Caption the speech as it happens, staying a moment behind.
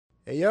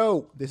Hey,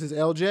 yo, this is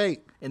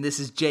LJ. And this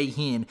is Jay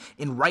Hen.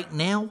 And right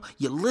now,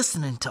 you're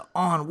listening to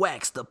On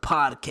Wax, the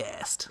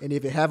podcast. And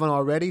if you haven't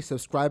already,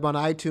 subscribe on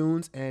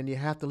iTunes, and you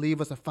have to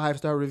leave us a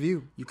 5-star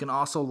review. You can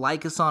also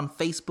like us on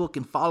Facebook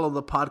and follow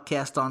the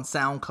podcast on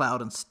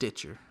SoundCloud and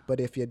Stitcher. But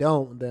if you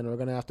don't, then we're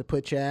going to have to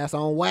put your ass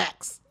on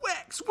wax.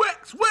 Wax,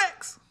 wax,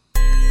 wax!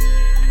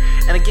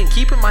 And again,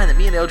 keep in mind that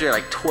me and LJ are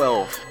like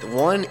 12.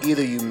 One,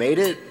 either you made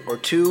it, or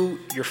two,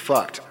 you're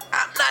fucked.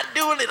 I'm not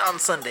doing it on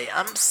Sunday.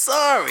 I'm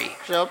sorry.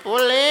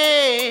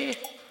 Chapole.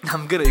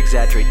 I'm gonna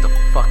exaggerate the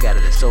fuck out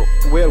of this. So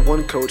we had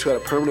one coach who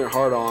had a permanent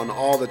hard-on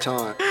all the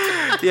time.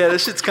 Yeah,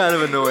 this shit's kind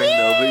of annoying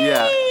though, but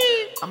yeah.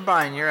 I'm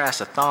buying your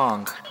ass a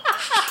thong.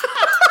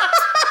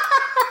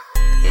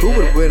 Who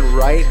would win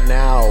right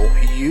now,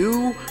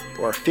 you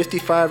or a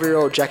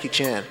 55-year-old Jackie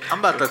Chan? I'm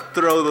about to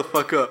throw the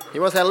fuck up. He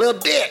wants that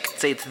little dick.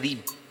 Say it's the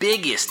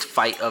biggest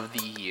fight of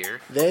the year.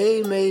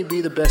 They may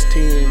be the best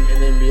team in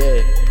the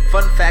NBA.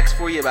 Fun facts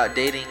for you about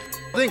dating.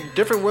 I think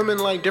different women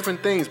like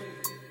different things.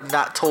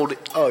 Not told you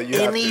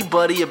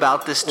anybody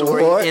about this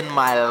story in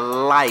my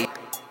life.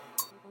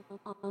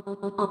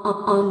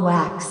 On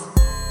Wax.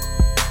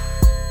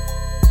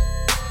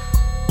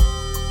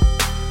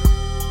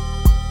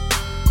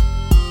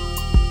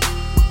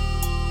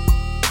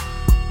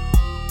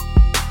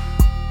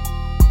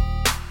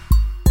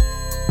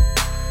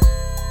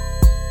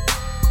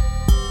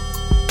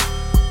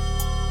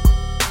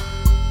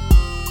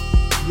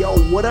 Yo,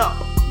 what up?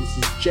 This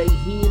is Jay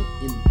Hen,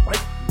 and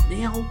right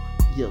now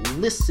you're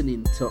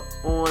listening to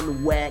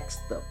On Wax,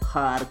 the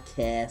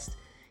podcast.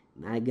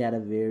 And I got a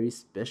very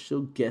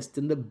special guest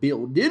in the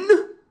building.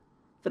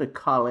 Finna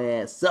call her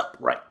ass up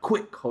right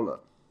quick. Hold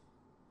up.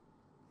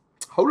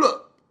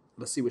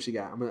 Let's see what she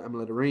got. I'm gonna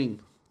let her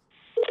ring.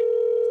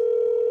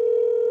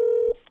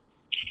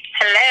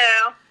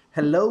 Hello.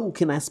 Hello,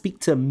 can I speak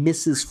to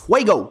Mrs.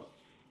 Fuego?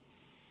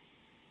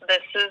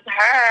 This is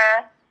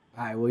her.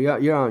 All right, well,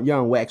 you're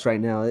on Wax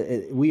right now.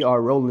 We are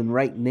rolling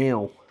right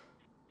now.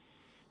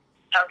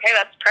 Okay,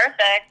 that's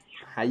perfect.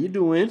 How you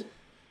doing?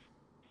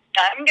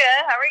 I'm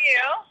good. How are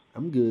you?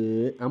 I'm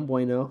good. I'm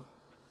bueno.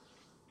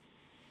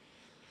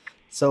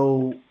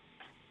 So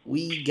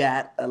we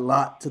got a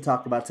lot to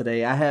talk about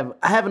today. I have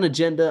an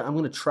agenda. I'm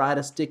gonna try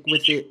to stick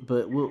with it,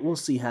 but we'll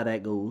see how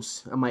that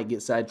goes. I might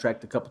get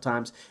sidetracked a couple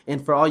times.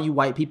 And for all you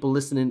white people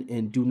listening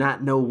and do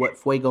not know what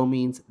fuego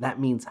means, that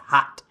means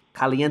hot,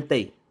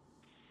 caliente.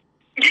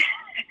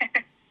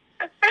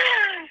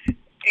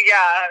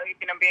 Yeah,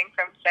 being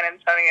from San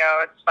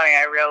Antonio, it's funny.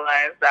 I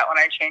realized that when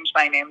I changed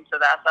my name to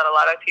that a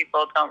lot of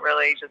people don't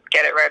really just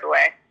get it right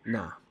away.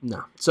 Nah.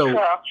 So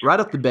right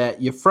off the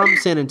bat, you're from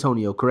San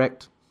Antonio,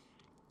 correct?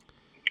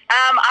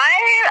 I'm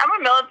a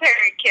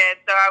military kid,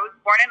 so I was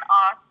born in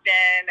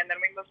Austin, and then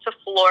we moved to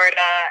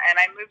Florida, and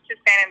I moved to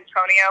San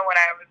Antonio when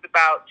I was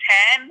about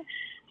 10,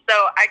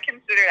 so I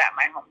consider that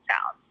my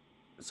hometown.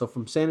 So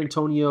from San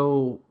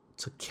Antonio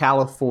to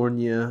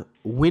California,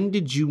 when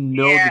did you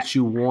know that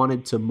you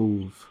wanted to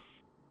move?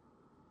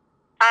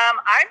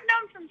 I've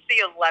known since the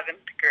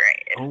 11th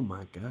grade. Oh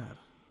my God.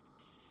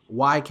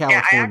 Why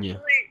California?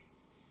 For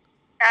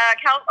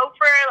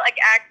like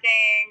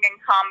acting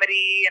and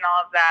comedy and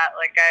all of that,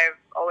 like I've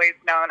always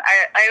known.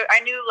 I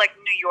knew like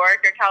New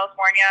York or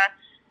California,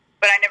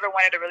 but I never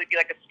wanted to really be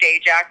like a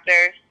stage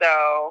actor.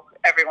 So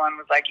everyone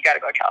was like, you got to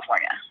go to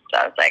California. So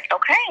I was like,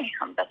 okay,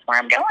 that's where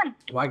I'm going.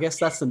 Well, I guess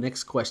that's the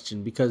next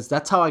question, because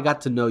that's how I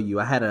got to know you.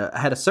 I had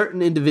a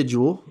certain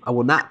individual. I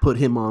will not put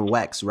him on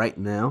wax right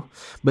now,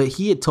 but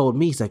he had told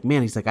me, he's like,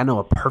 I know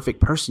a perfect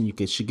person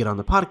should get on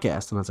the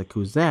podcast. And I was like,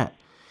 who's that?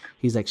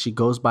 He's like, she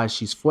goes by,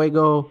 she's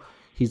Fuego.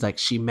 He's like,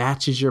 she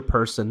matches your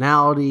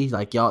personality.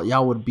 Like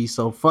y'all would be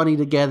so funny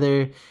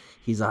together.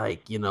 He's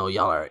like,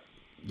 you're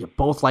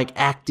both like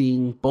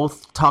acting,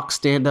 both talk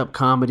stand-up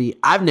comedy.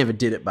 I've never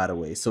did it, by the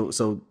way.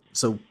 So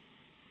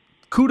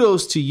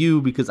kudos to you,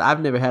 because I've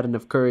never had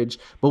enough courage.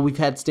 But we've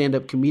had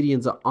stand-up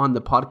comedians on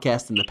the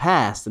podcast in the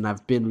past, and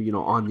I've been,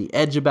 on the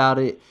edge about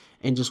it.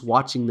 And just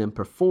watching them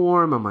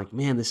perform, I'm like,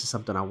 man, this is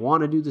something I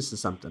want to do. This is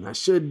something I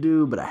should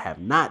do, but I have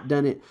not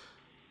done it.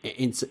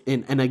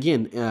 And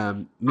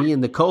again, me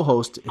and the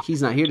co-host,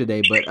 he's not here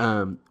today, but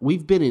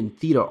we've been in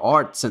theater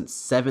arts since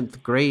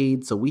 7th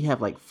grade. So we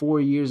have like 4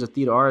 years of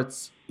theater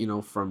arts,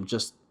 from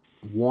just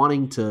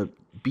wanting to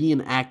be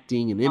in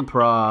acting and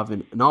improv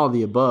and all of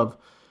the above.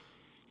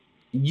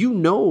 You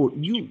knew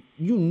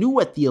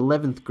at the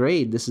 11th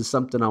grade, this is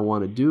something I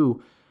want to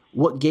do.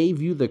 What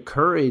gave you the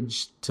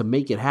courage to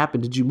make it happen?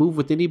 Did you move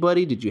with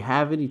anybody? Did you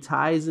have any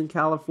ties in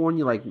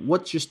California? Like,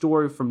 what's your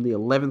story from the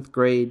 11th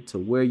grade to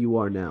where you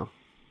are now?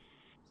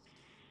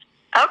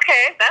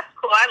 Okay, that's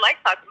cool. I like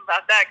talking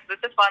about that because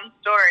it's a fun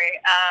story.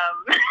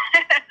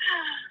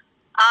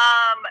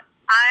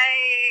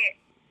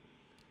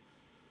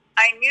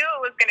 I knew it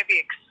was going to be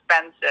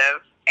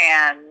expensive,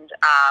 and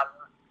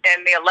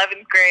in the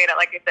 11th grade,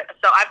 like I said,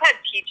 so I've had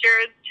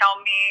teachers tell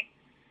me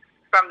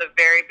from the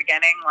very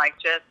beginning, like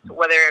just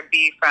whether it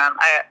be from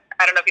I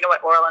don't know if you know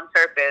what oral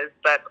interp is,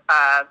 but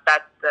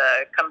that's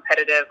the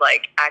competitive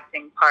like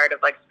acting part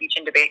of like speech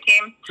and debate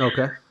team.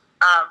 Okay.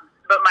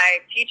 But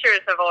my teachers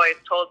have always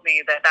told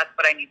me that that's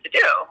what I need to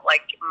do.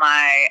 Like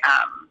my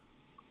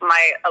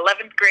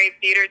 11th grade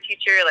theater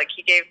teacher, like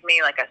he gave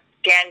me like a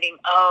standing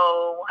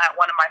O at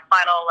one of my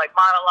final like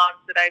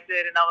monologues that I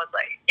did, and I was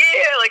like,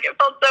 yeah, like it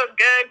felt so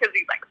good because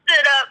he like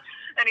stood up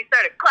and he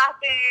started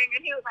clapping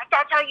and he was like,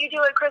 that's how you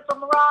do it, Crystal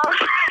Morale.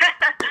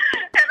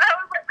 And I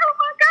was like, oh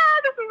my God,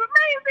 this is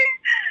amazing.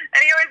 And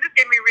he always just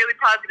gave me really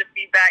positive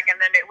feedback. And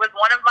then it was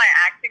one of my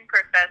acting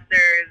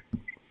professors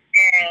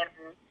in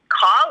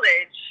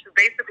college,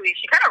 basically,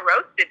 she kind of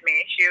roasted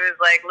me. She was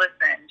like,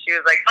 listen, she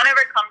was like, don't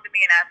ever come to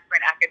me and ask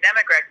for an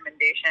academic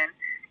recommendation,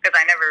 because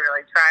I never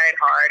really tried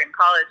hard in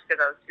college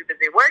because I was too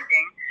busy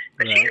working.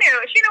 But Right.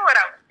 she knew what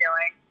I was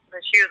doing.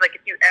 But she was like,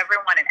 if you ever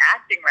want an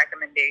acting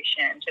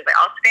recommendation, she's like,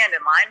 I'll stand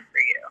in line for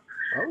you.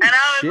 Oh, And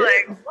I was shit.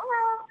 like,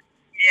 well,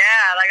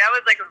 yeah, like I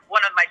was like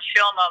one of my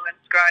chill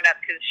moments growing up,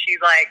 because she's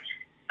like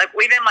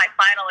even my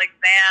final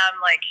exam,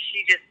 like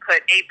she just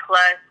put A+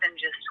 and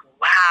just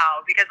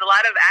wow, because a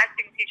lot of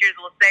acting teachers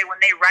will say when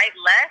they write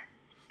less,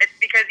 it's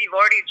because you've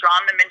already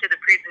drawn them into the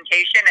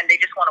presentation and they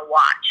just want to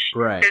watch,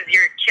 Right. because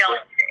you're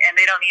killing it and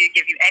they don't need to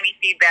give you any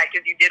feedback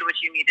because you did what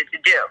you needed to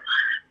do.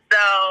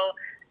 So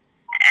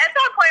at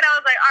that point I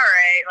was like, all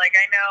right, like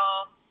I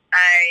know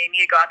I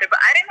need to go out there, but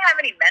I didn't have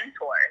any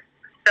mentors.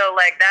 So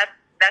like that's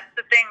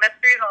the thing. That's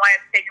the reason why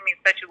it's taken me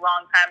such a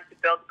long time to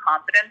build the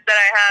confidence that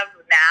I have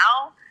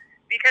now,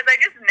 because I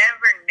just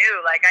never knew.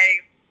 Like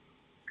I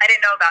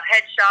didn't know about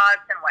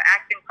headshots and what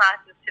acting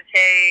classes to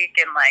take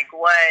and like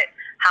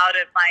how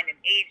to find an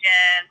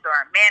agent or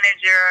a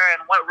manager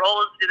and what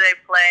roles do they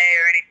play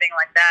or anything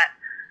like that.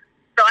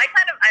 So I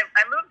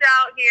moved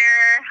out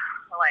here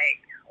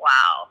like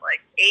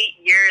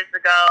 8 years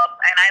ago,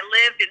 and I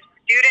lived in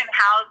student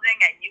housing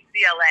at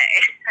UCLA.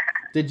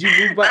 Did you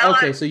move by?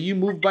 Okay, so you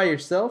moved by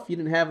yourself? You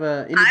didn't have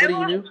anybody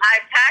you knew? I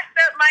packed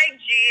up my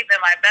Jeep,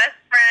 and my best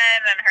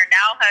friend and her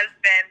now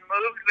husband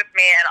moved with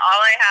me, and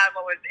all I had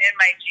was in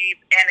my Jeep,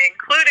 and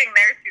including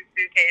their 2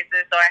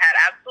 suitcases, so I had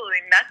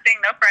absolutely nothing,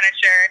 no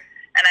furniture,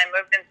 and I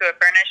moved into a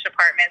furnished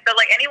apartment. So,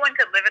 like, anyone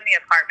could live in the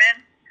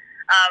apartment,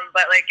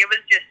 but, like, it was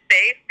just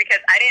safe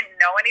because I didn't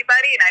know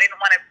anybody, and I didn't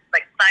want to,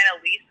 like, sign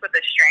a lease with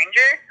a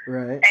stranger.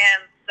 Right.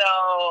 And so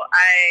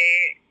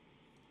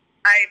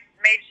I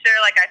made sure,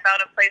 like, I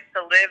found a place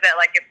to live that,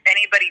 like, if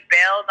anybody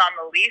bailed on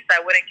the lease,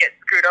 I wouldn't get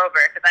screwed over,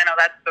 because I know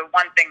that's the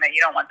one thing that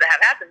you don't want to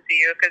have happen to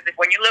you, because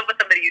when you live with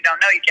somebody you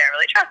don't know, you can't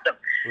really trust them.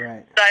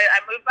 Right. So I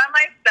moved by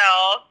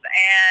myself,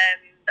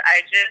 and I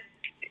just,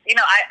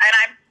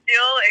 I'm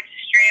still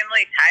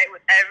extremely tight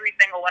with every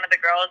single one of the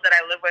girls that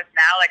I live with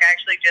now. Like, I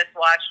actually just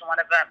watched 2 of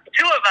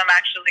them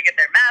actually get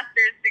their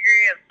master's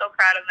degree. I'm so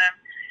proud of them.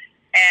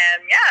 And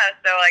yeah,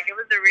 so like it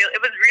was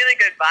really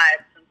good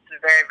vibes since the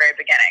very, very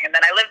beginning. And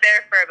then I lived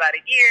there for about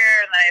a year,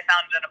 and then I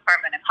found an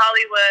apartment in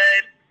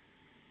Hollywood.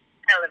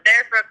 I lived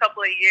there for a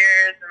couple of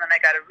years, and then I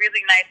got a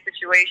really nice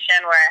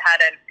situation where I had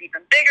an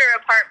even bigger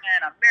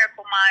apartment on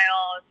Miracle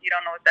Mile. If you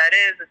don't know what that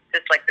is, it's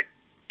just like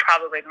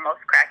probably the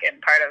most crackin'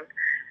 part of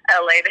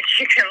LA that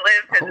you can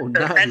live, because it's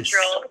so nice.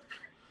 central.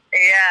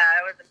 Yeah,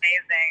 it was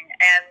amazing.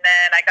 And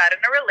then I got in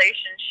a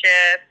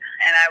relationship,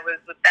 and I was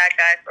with that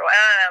guy for a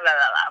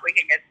while. We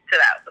can get to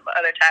that some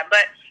other time.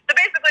 But so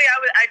basically,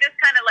 I just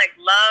kind of like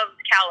loved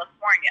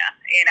California,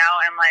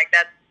 and like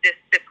that's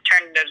just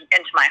turned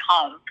into my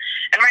home.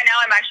 And right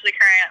now, I'm actually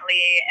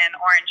currently in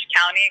Orange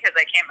County, because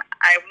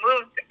I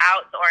moved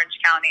out to Orange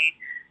County.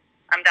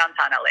 I'm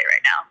downtown LA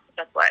right now.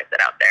 That's why I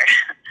said out there.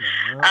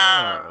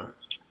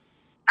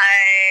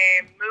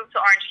 I moved to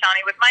Orange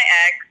County with my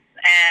ex.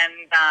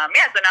 And,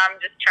 so now I'm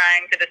just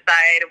trying to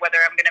decide whether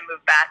I'm going to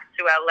move back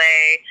to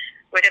LA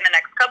within the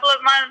next couple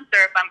of months,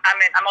 or if I'm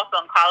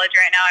also in college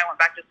right now. I went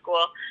back to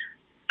school.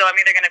 So I'm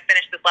either going to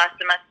finish this last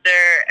semester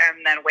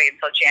and then wait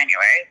until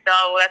January. So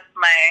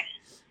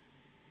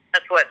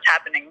that's what's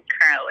happening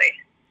currently.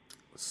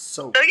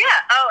 So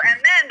yeah. Oh, and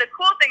then the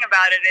cool thing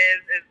about it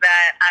is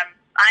that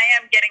I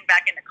am getting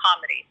back into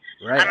comedy.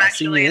 Right. I'm I've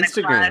seen your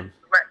Instagram.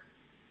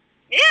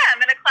 Yeah,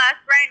 I'm in a class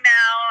right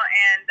now,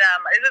 and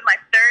this is my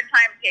 3rd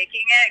time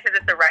taking it, because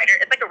it's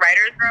like a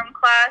writer's room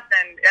class,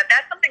 and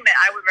that's something that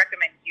I would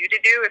recommend you to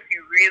do if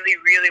you really,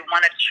 really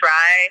want to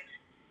try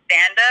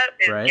stand-up,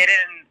 is Right. get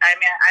in. I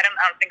mean, I don't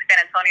think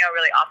San Antonio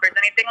really offers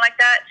anything like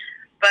that,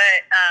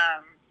 but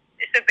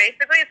so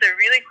basically it's a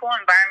really cool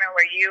environment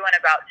where you and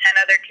about 10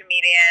 other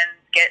comedians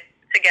get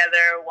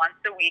together once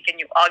a week, and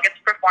you all get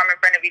to perform in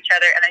front of each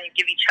other, and then you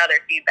give each other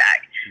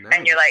feedback. Nice.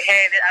 And you're like,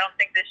 hey, I don't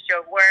think this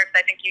joke works. I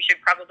think you should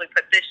probably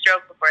put this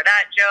joke before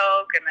that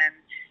joke. And then,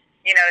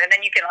 and then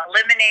you can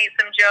eliminate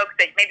some jokes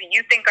that maybe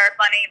you think are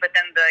funny, but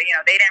then they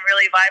didn't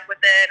really vibe with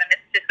it. And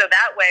it's just so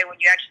that way when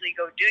you actually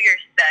go do your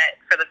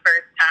set for the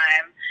first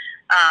time,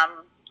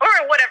 or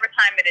whatever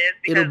time it is,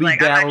 because It'll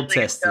be battle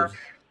tested.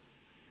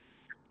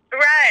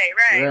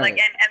 Right. Like,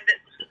 and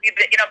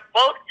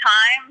both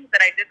times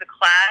that I did the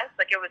class,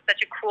 like, it was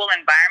such a cool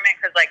environment,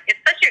 because, like, it's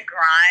such a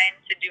grind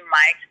to do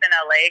mics in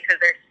LA, because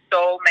there's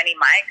so many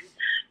mics.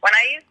 When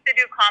I used to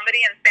do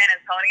comedy in San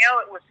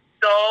Antonio, it was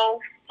so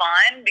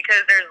fun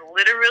because there's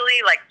literally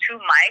like 2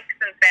 mics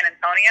in San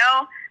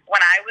Antonio. When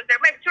I was there,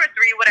 maybe 2 or 3,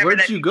 whatever.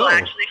 Where'd you go?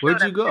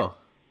 Where'd you go?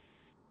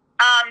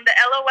 The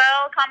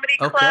LOL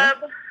Comedy Club.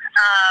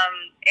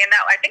 And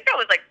that, I think that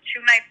was like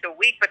 2 nights a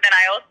week. But then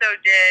I also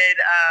did.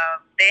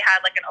 They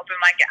had like an open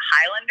mic at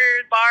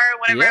Highlanders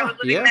Bar whenever I was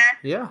living there.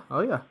 Yeah.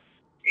 Oh yeah.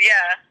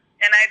 Yeah,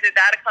 and I did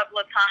that a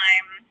couple of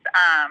times.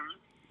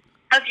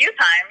 A few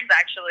times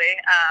actually.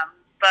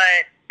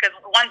 But because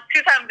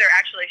 2 times they're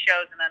actually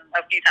shows, and then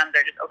a few times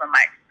they're just open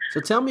mics. So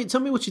tell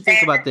me what you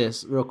think about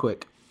this real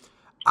quick.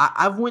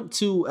 I've went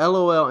to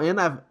LOL, and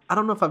I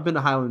don't know if I've been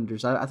to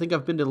Highlanders. I think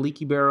I've been to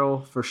Leaky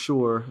Barrel for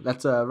sure.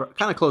 That's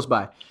kind of close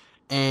by,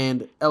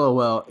 and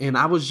LOL. And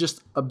I was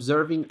just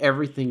observing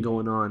everything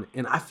going on,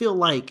 and I feel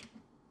like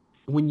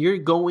when you're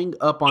going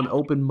up on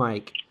open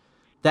mic,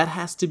 that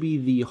has to be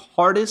the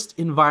hardest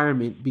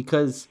environment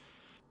because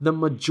the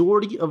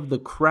majority of the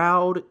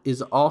crowd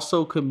is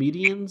also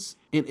comedians,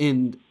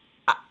 and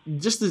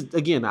just as,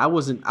 again, I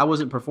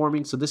wasn't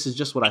performing, so this is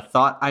just what I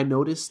thought I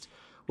noticed.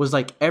 Was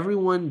like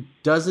everyone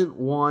doesn't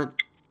want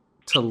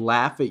to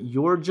laugh at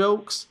your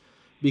jokes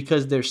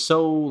because they're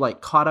so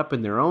like caught up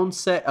in their own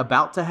set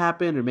about to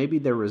happen, or maybe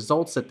their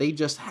results that they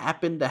just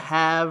happened to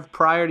have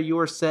prior to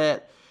your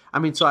set. I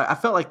mean, so I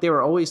felt like they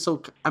were always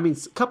so. I mean,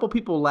 a couple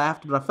people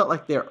laughed, but I felt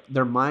like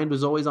their mind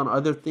was always on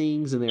other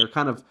things, and they were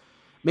kind of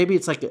maybe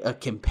it's like a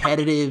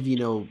competitive,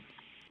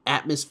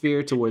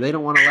 atmosphere to where they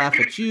don't want to laugh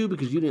at you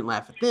because you didn't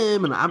laugh at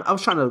them. And I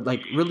was trying to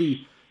like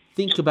really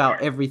think about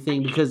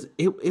everything because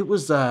it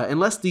was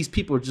unless these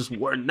people just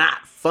were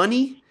not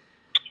funny,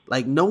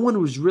 like no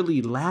one was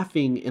really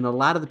laughing, and a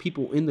lot of the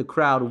people in the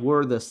crowd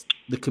were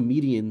the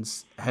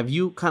comedians. Have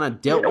you kind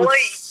of dealt with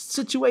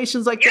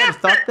situations like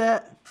that? Thought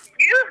that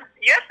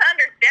you have to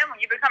understand when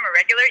you become a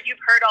regular,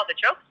 you've heard all the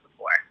jokes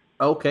before.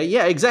 Okay,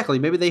 yeah, exactly.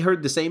 Maybe they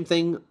heard the same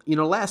thing,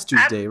 last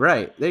Tuesday,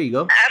 right? There you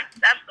go.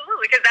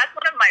 Absolutely, because that's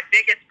one of my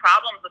biggest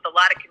problems with a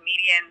lot of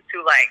comedians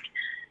who like,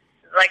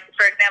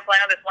 for example, I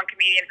know this one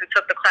comedian who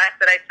took the class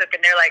that I took, and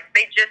they're like,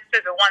 they just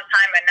took it one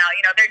time, and now,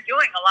 they're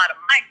doing a lot of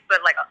mics,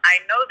 but like, I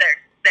know their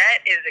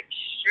set is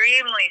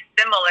extremely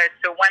similar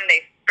to when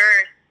they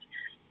first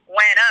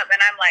went up,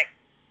 and I'm like,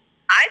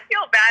 I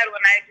feel bad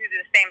when I do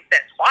the same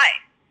set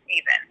twice,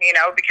 even,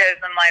 because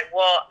I'm like,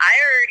 well, I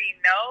already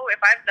know if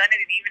I've done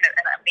it even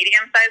in a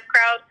medium-sized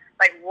crowd,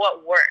 like,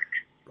 what works,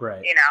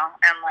 right?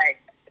 And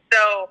like,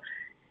 so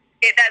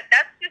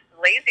that's just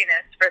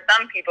laziness for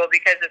some people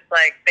because it's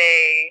like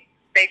they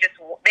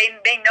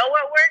know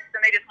what works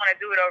and they just want to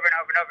do it over and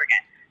over and over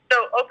again.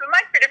 So open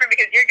mics are different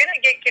because you're going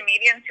to get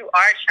comedians who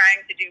are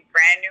trying to do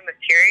brand new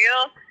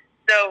material.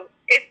 So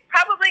it's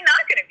probably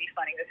not going to be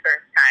funny the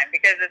first time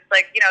because it's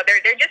like,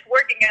 they're just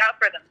working it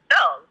out for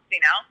themselves,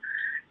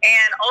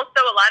 And also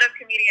a lot of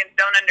comedians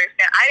don't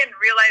understand. I didn't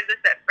realize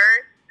this at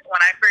first when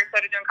I first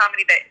started doing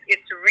comedy, that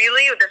it's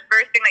really the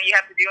first thing that you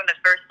have to do in the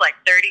first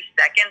 30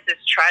 seconds is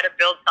try to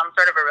build some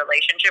sort of a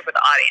relationship with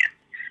the audience.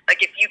 Like,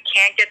 if you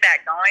can't get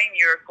that going,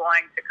 you're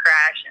going to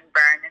crash and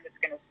burn, and it's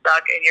going to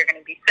suck, and you're going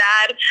to be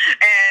sad,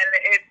 and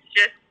it's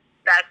just,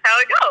 that's how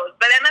it goes.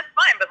 But then that's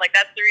fine, but, like,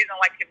 that's the reason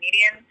why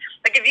comedians,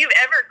 like, if you've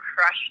ever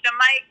crushed a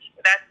mic,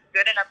 that's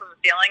good enough of a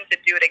feeling to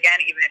do it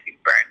again, even if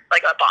you've burned,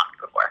 like, a bomb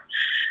before.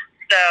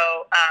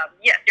 So,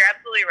 yes, you're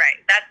absolutely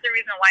right. That's the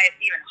reason why it's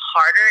even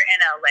harder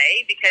in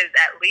LA, because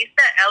at least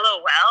at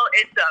LOL,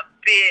 it's a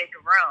big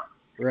room.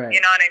 Right.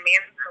 You know what I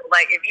mean?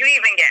 Like, if you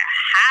even get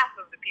half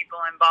of the people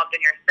involved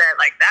in your set,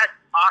 like, that's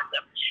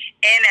awesome.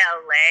 In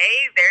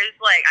LA, there's,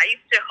 like, I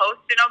used to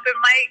host an open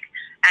mic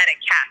at a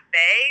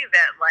cafe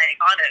that, like,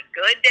 on a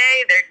good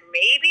day, there'd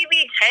maybe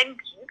be 10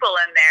 people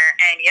in there.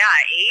 And, yeah,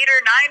 8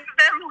 or 9 of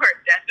them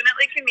were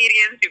definitely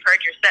comedians who've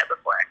heard your set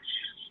before.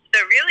 So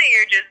really,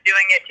 you're just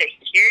doing it to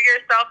hear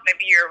yourself.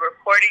 Maybe you're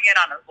recording it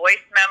on a voice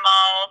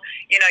memo.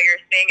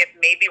 You're seeing if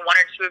maybe 1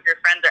 or 2 of your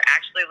friends are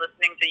actually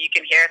listening so you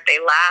can hear if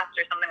they laughed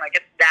or something. Like,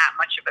 it's that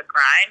much of a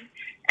grind.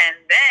 And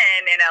then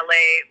in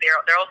LA,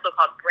 they're also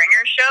called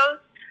bringer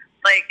shows.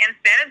 Like, in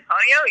San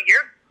Antonio,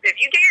 if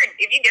you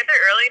get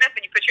there early enough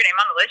and you put your name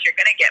on the list, you're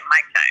going to get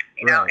mic time,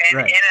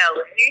 Right. In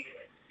LA,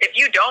 if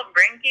you don't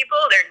bring people,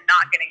 they're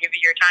not going to give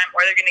you your time,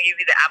 or they're going to give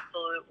you the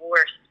absolute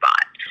worst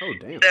spot. Oh,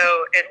 damn. So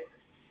it's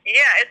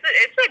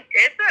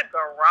a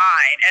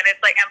grind, and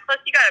it's like, and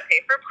plus you got to pay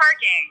for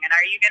parking, and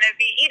are you going to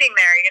be eating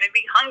there? Are you going to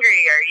be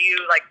hungry? Are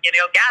you like,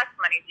 gas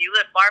money? Do you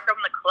live far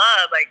from the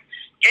club? Like,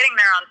 getting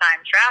there on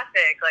time,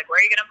 traffic, like, where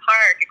are you going to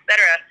park,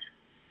 etc.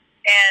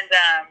 And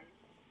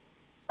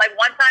like,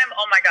 one time,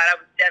 oh my God, I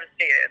was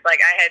devastated.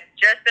 Like, I had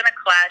just done a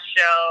class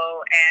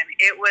show, and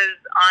it was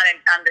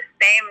on the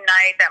same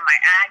night that my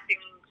acting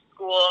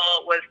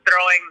school was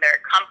throwing their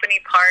company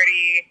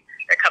party,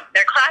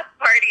 their class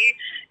party,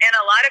 and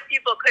a lot of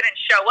people couldn't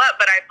show up,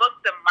 but I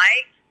booked a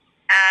mic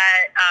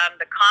at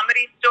the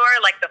Comedy Store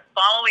like the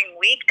following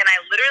week, and I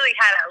literally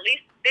had at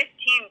least 15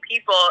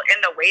 people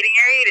in the waiting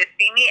area to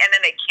see me, and then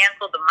they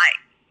canceled the mic.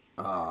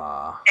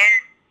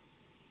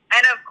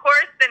 And of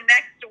course, the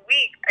next week,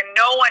 week and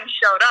no one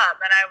showed up,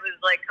 and I was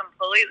like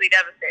completely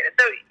devastated.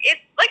 So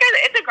it's like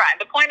it's a grind.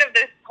 The point of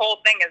this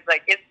whole thing is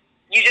like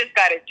you just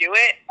got to do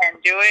it and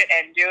do it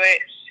and do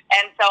it.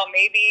 And so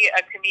maybe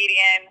a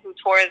comedian who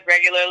tours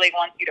regularly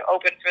wants you to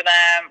open for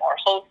them or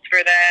host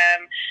for them,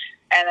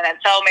 and then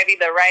until maybe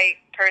the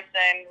right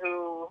person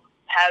who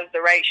has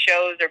the right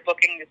shows or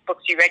books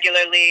you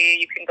regularly,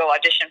 you can go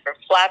audition for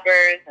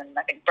Flappers and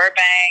I think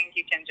Burbank.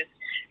 You can just,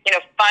 you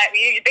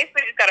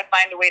basically just got to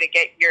find a way to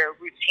get your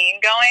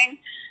routine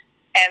going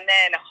and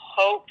then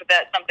hope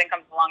that something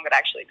comes along that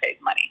actually pays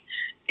money.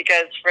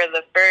 Because for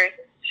the first,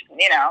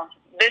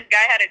 this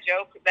guy had a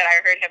joke that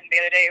I heard him the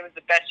other day. It was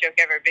the best joke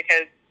ever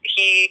because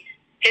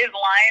his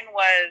line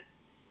was,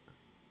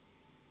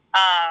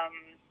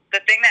 the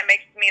thing that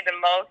makes me the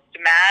most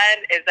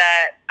mad is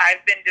that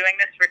I've been doing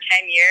this for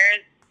 10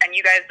 years and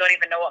you guys don't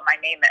even know what my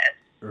name is.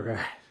 Right.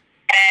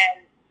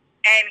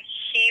 And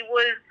he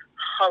was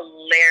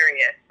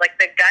hilarious. Like,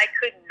 the guy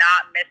could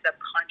not miss a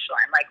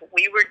punchline. Like,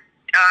 we were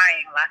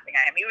dying laughing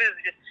at him. He was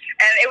just,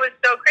 and it was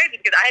so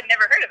crazy because I had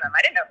never heard of him.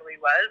 I didn't know who he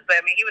was,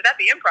 but I mean, he was at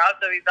the Improv,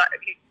 so he's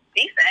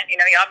decent. He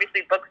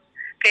obviously books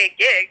paid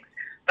gigs,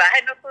 but I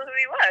had no clue who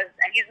he was.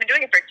 And he's been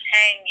doing it for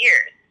 10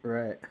 years.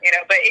 Right.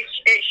 But it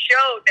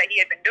showed that he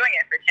had been doing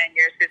it for 10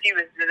 years because he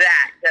was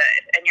that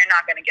good. And you're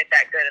not going to get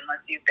that good unless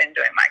you've been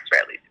doing mics for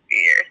at least a few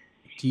years.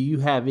 Do you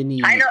have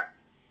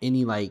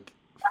any like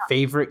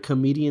favorite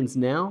comedians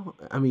now?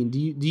 I mean, do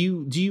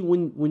you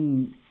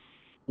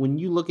when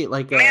you look at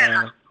like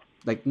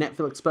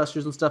Netflix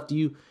specials and stuff,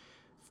 to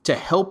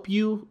help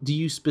you, do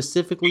you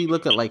specifically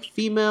look at like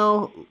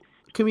female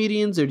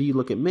comedians or do you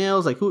look at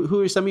males? Like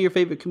who are some of your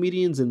favorite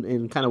comedians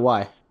and kind of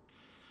why?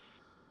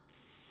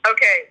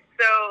 Okay.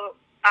 So,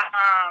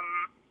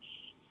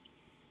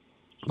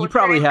 you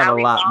probably have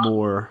a lot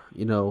more,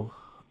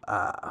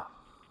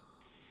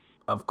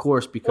 of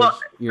course,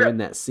 because you're in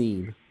that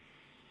scene.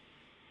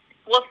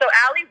 Well, so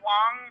Ali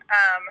Wong,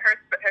 her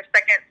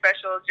second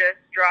special just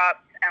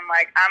dropped, and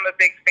like I'm a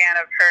big fan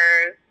of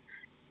hers,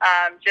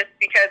 just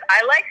because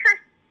I like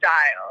her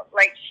style.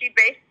 Like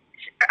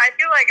I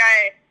feel like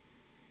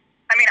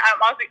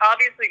I'm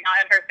obviously not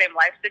in her same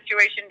life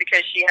situation because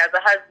she has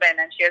a husband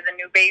and she has a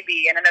new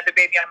baby and another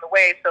baby on the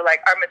way. So,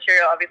 like, our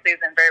material obviously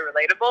isn't very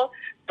relatable,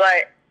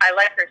 but I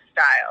like her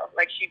style.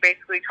 Like, she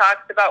basically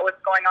talks about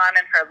what's going on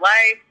in her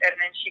life and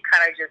then she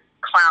kind of just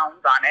clowns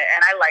on it.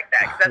 And I like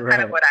that because that's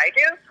kind of what I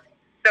do.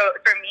 So,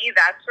 for me,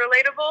 that's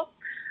relatable.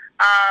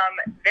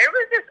 There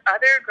was this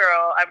other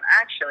girl. I'm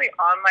actually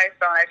on my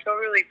phone. I feel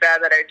really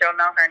bad that I don't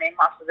know her name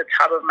off of the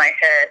top of my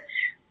head.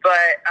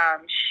 But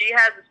she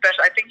has a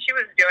special. I think she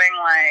was doing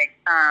like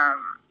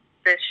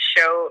this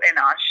show in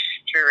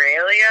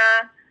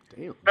Australia.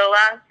 Damn. The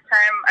last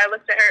time I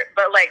looked at her,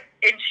 but like,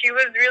 and she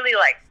was really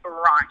like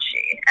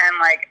raunchy. And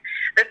like,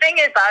 the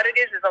thing about it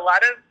is a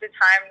lot of the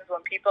times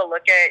when people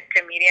look at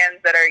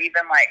comedians that are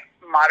even like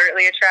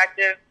moderately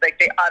attractive,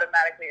 like they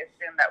automatically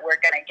assume that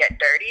we're gonna get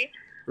dirty,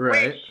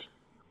 right? Which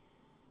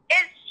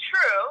is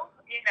true,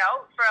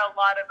 for a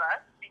lot of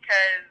us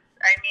because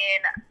I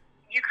mean.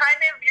 You're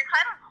kind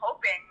of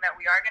hoping that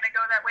we are going to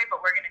go that way, but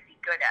we're going to be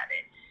good at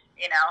it,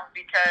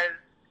 because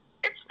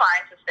it's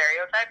fine to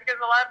stereotype because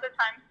a lot of the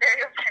time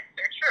stereotypes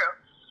are true.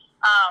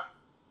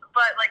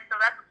 But like, so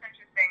that's what's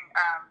interesting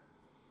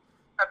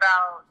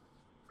about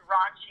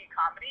raunchy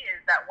comedy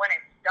is that when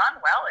it's done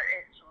well,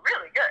 it's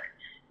really good,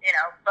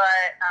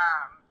 but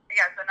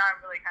yeah, so now I'm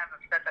really kind of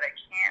upset that I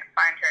can't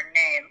find her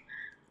name.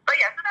 But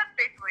yeah, so that's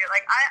basically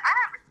like I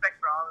have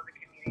respect for all of the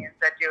comedians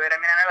that do it. I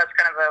mean, I know that's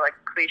kind of a like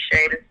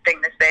cliche thing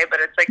to say, but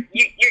it's like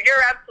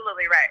you're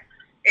absolutely right.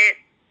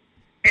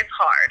 It's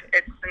hard.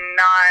 It's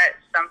not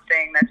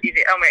something that's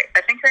easy. Oh wait,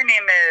 I think her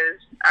name is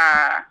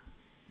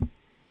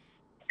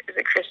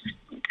it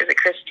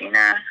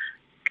Christina?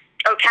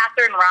 Oh,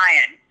 Catherine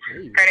Ryan.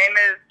 Her name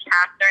is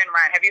Catherine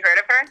Ryan. Have you heard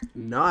of her?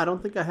 No, I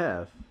don't think I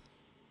have.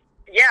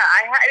 Yeah,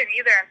 I hadn't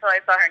either until I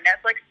saw her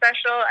Netflix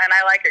special, and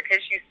I like her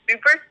because she's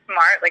super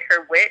smart. Like,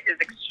 her wit is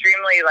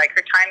extremely, like,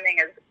 her timing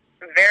is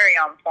very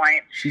on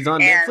point. She's on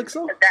Netflix,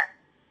 though?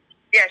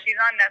 Yeah, she's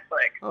on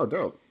Netflix. Oh,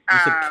 dope. You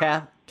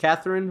said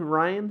Catherine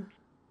Ryan?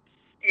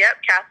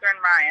 Yep,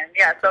 Catherine Ryan.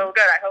 Yeah, so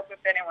good. I hope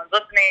if anyone's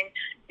listening,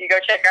 you go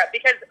check her out.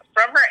 Because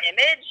from her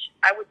image,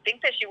 I would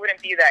think that she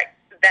wouldn't be that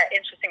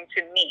interesting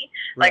to me.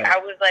 Like, right. I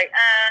was like,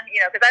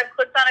 because I've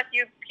clicked on a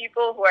few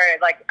people who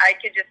are, like, I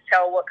could just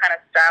tell what kind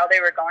of style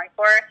they were going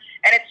for.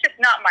 And it's just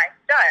not my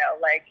style.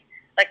 Like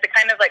the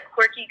kind of, like,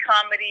 quirky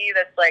comedy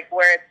that's, like,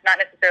 where it's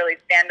not necessarily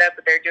stand-up,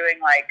 but they're doing,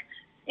 like,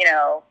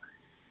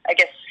 I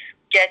guess,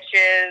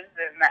 sketches.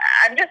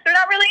 And they're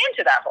not really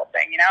into that whole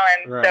thing,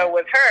 And right. So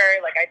with her,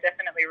 like, I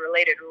definitely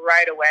related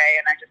right away,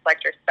 and I just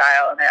liked her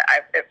style, and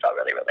it felt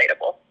really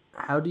relatable.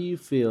 How do you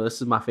feel? This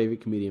is my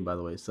favorite comedian, by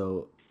the way,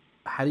 so...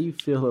 How do you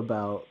feel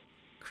about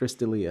Chris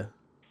D'Elia?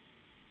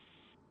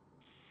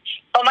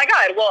 Oh my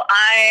God! Well,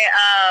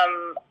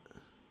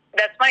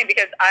 that's funny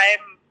because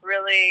I'm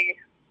really,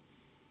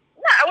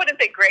 I wouldn't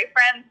say great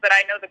friends, but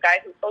I know the guy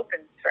who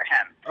opens for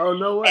him. Oh,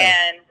 no way!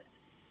 And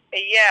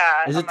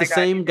Yeah. Is Oh it the my God,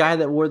 same you guy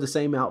that wore the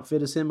same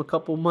outfit as him a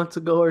couple months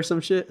ago or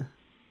some shit?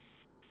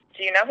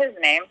 Do you know his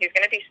name? He's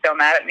going to be so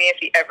mad at me if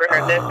he ever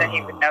heard this, and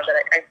he would know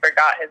that I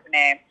forgot his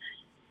name.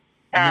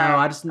 No,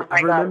 I my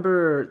God.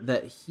 remember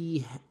that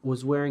he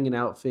was wearing an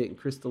outfit and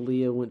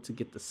Crystalia went to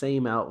get the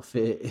same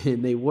outfit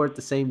and they wore it at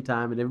the same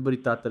time and everybody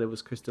thought that it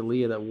was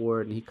Crystalia that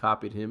wore it and he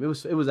copied him. It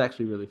was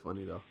actually really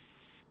funny though.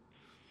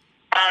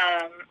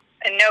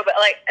 No, but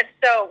like,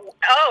 so,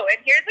 and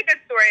here's a good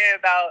story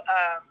about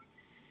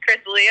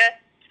Crystalia.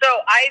 So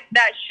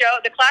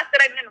the class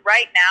that I'm in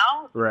right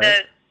now, Right.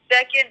 the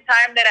second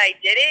time that I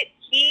did it,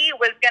 he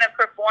was going to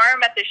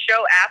perform at the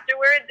show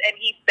afterwards, and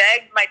he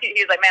begged my teacher.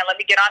 He was like, man, let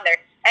me get on there.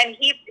 And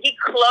he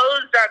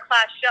closed our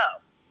class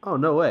show. Oh,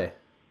 no way.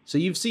 So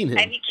you've seen him.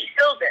 And he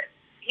killed it.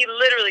 He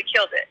literally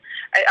killed it.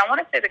 I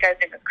want to say the guy's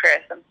name is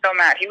Chris. I'm so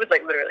mad. He was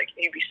like, literally,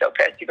 he'd be so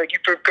pissed. He'd be like, you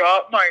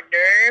forgot my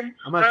name?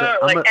 I'm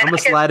going to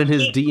slide in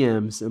his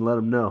DMs and let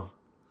him know.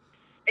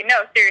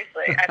 No,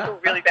 seriously, I feel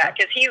really bad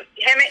because him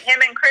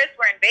and Chris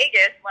were in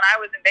Vegas when I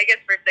was in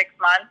Vegas for 6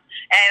 months,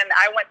 and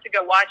I went to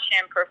go watch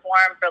him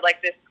perform for like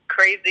this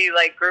crazy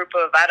like group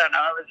of, I don't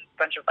know, it was a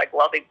bunch of like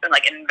wealthy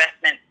like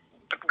investment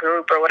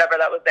group or whatever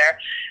that was there,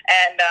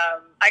 and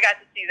I got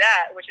to see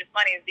that, which is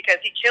funny, is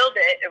because he killed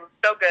it. It was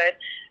so good,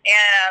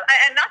 and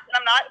I'm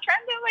not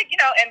trying to like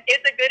and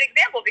it's a good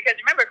example because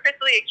remember Chris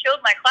Lee killed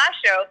my class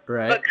show,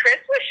 right. But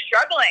Chris was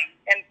struggling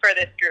for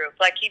this group,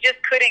 like he just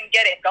couldn't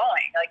get it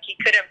going, like he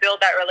couldn't build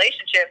that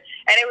relationship,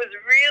 and it was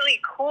really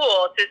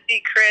cool to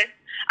see Chris.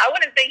 I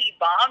wouldn't say he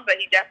bombed,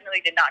 but he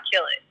definitely did not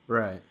kill it.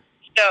 Right.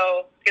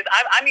 So because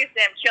I'm used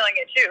to him killing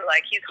it too,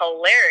 like he's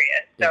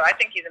hilarious. So yeah. I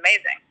think he's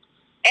amazing.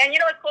 And you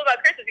know what's cool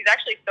about Chris is he's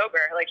actually sober.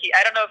 Like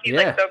I don't know if he's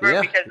like sober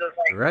because of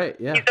like right,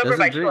 yeah. He's sober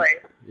by choice.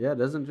 Yeah,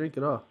 doesn't drink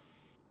at all.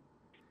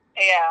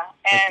 Yeah,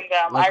 and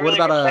I really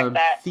what about respect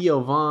that.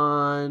 Theo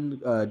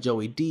Vaughn,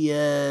 Joey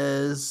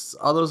Diaz,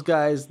 all those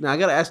guys? Now I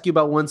got to ask you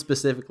about one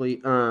specifically.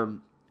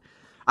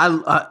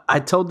 I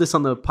told this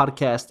on the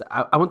podcast.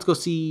 I went to go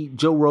see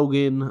Joe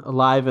Rogan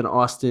live in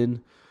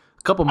Austin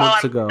a couple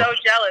months ago. I'm so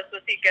jealous.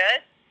 Was he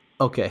good?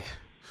 Okay,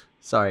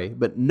 sorry,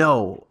 but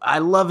no, I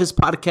love his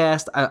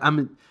podcast.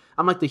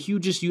 I'm like the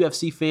hugest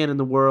UFC fan in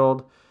the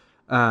world.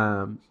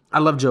 I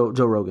love Joe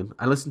Rogan.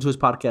 I listen to his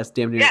podcast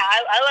damn near. Yeah,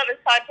 I love his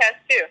podcast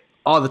too.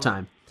 All the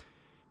time.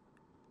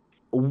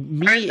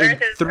 Me and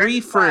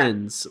three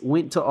friends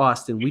went to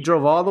Austin. We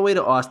drove all the way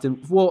to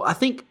Austin. Well, I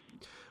think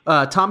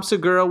Tom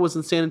Segura was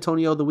in San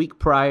Antonio the week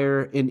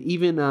prior, and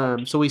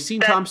even so we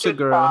seen Tom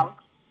Segura.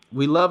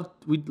 We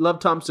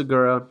loved Tom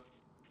Segura.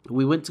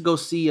 We went to go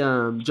see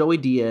Joey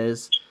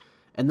Diaz,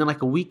 and then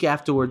like a week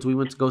afterwards, we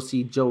went to go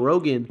see Joe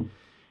Rogan.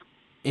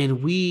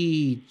 And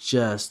we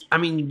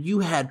you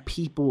had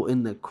people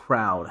in the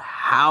crowd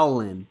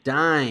howling,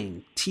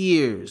 dying,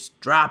 tears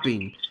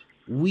dropping.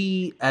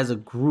 We, as a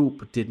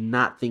group, did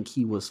not think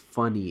he was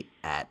funny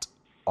at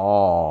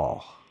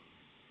all.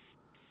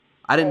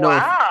 I didn't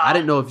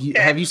know if you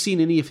have you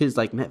seen any of his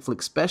like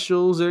Netflix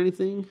specials or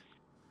anything?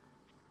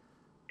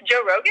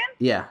 Joe Rogan?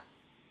 Yeah.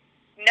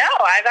 No,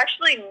 I've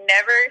actually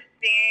never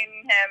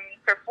seen him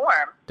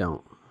perform.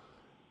 Don't.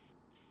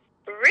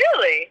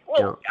 Really?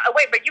 Well,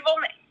 wait, but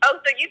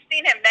so you've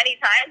seen him many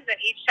times, and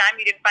each time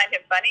you didn't find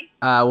him funny?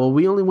 Well,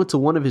 we only went to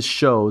one of his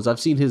shows. I've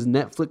seen his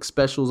Netflix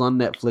specials on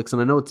Netflix,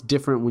 and I know it's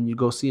different when you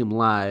go see him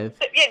live.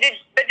 So, yeah,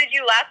 did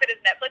you laugh at his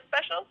Netflix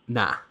specials?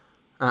 Nah.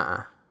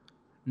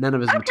 None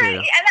of his material.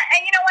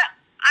 And you know what?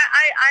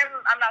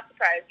 I'm not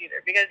surprised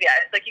either, because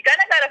it's like you kind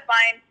of gotta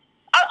find.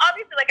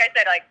 Obviously, like I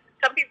said, like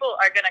some people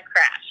are gonna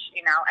crash,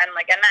 and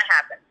that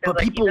happens. But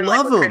like, people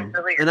love him,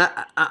 and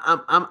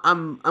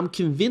I'm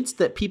convinced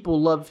that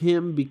people love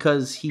him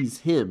because he's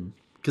him.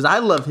 Because I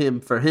love him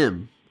for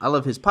him. I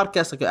love his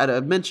podcast. Like I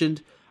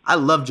mentioned, I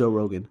love Joe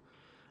Rogan,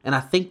 and I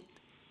think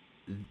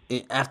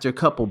after a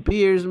couple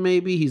beers,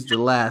 maybe he's the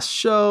last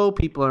show.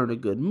 People are in a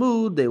good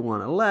mood. They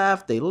want to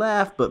laugh. They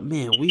laugh. But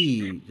man,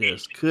 we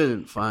just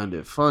couldn't find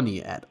it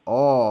funny at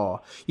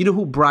all. You know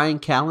who Brian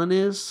Callen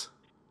is?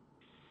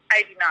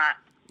 I do not.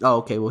 Oh,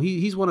 okay. Well,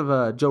 he's one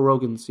of Joe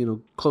Rogan's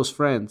close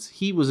friends.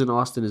 He was in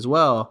Austin as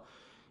well.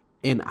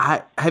 And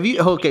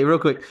okay, real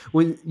quick,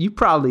 when you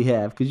probably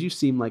have, because you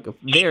seem like a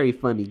very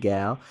funny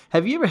gal.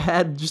 Have you ever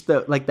had just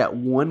that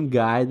one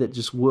guy that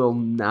just will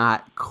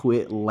not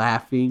quit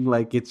laughing?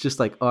 Like, it's just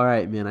like, all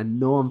right, man, I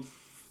know I'm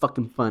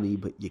fucking funny,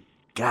 but you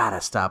gotta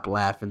stop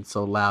laughing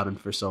so loud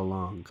and for so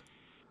long.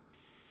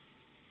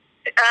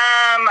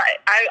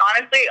 I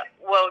honestly,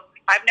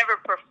 I've never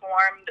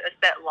performed a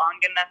set long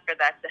enough for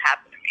that to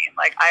happen to me.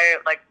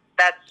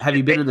 That's. Have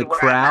you been in the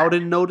crowd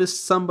and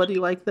noticed somebody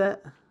like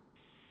that?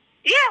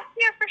 Yeah,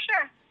 for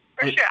sure.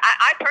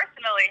 I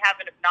personally have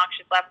an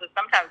obnoxious laugh, so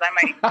sometimes I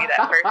might even be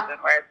that person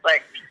where it's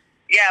like,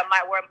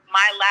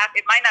 my laugh,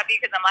 it might not be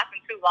because I'm laughing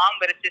too long,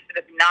 but it's just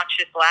an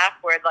obnoxious laugh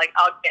where it's like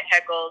I'll get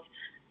heckled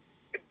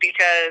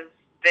because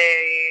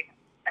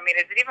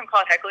is it even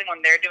called heckling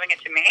when they're doing it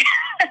to me?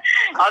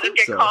 I'll just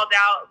get called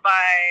out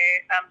by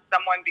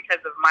someone because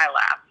of my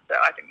laugh, so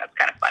I think that's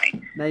kind of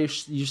funny. Now,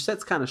 your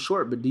set's kind of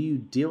short, but do you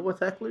deal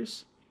with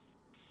hecklers?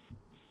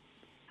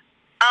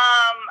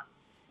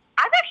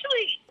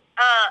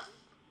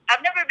 I've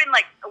never been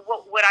like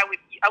what I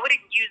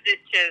wouldn't use it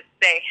to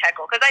say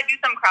heckle, because I do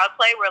some crowd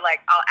play where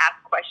like I'll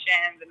ask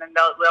questions and then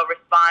they'll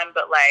respond,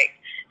 but like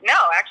no,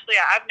 actually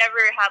I've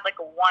never had like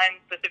a one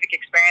specific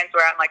experience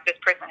where I'm like, this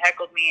person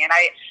heckled me and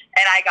I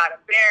got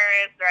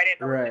embarrassed or I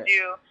didn't know what to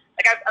do.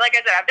 Like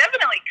I said, I've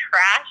definitely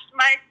crashed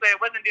mics, but it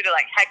wasn't due to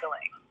like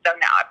heckling. So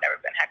no, I've never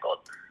been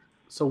heckled.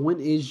 So when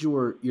is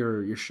your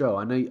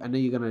show? I know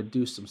you're gonna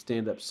do some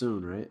stand up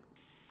soon, right?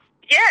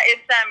 Yeah,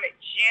 it's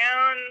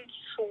June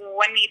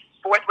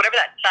 24th, whatever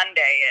that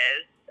Sunday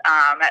is,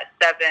 at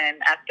 7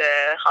 at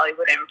the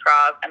Hollywood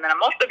Improv, and then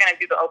I'm also going to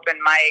do the open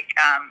mic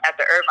at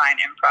the Irvine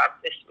Improv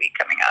this week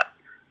coming up.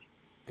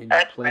 And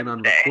you plan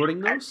on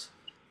recording those?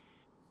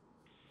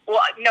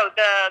 Well, no,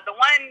 the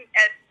one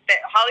at the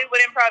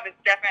Hollywood Improv is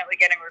definitely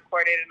getting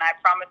recorded, and I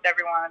promised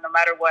everyone, no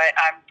matter what,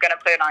 I'm going to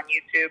put it on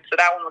YouTube. So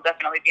that one will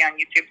definitely be on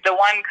YouTube. The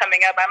one coming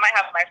up, I might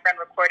have my friend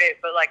record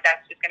it, but like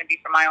that's just going to be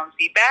for my own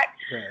feedback.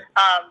 Right.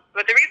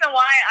 But the reason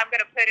why I'm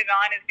going to put it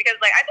on is because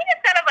like I think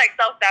it's kind of like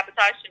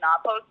self-sabotage to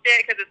not post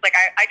it, because it's like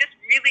I just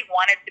really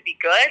want it to be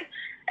good.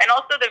 And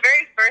also the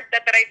very first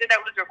set that I did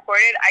that was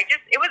recorded,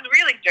 it was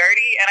really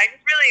dirty, and I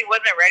just really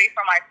wasn't ready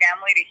for my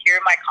family to hear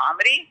my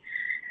comedy.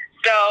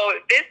 So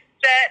this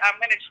set, I'm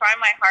going to try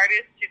my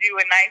hardest to do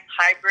a nice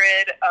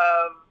hybrid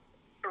of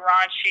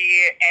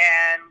raunchy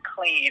and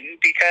clean,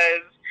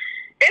 because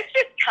it's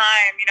just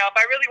time, you know. If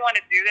I really want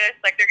to do this,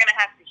 like, they're going to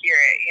have to hear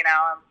it, you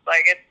know.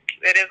 Like,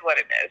 it is what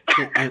it is.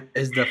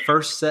 Is the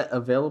first set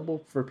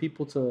available for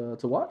people to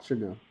watch or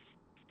no?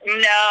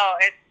 No,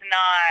 it's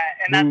not.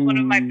 And that's one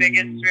of my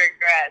biggest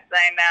regrets.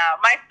 I know.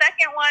 My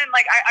second one,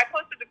 like, I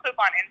posted the clip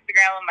on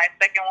Instagram of my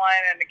second one.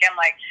 And again,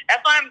 like,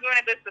 that's why I'm doing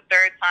this the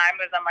third time,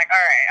 is I'm like,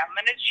 all right, I'm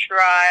going to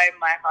try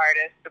my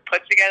hardest to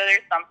put together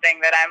something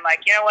that I'm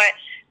like, you know what,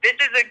 this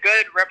is a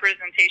good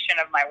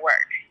representation of my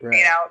work. Right.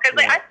 You know, because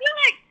like, I feel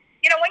like,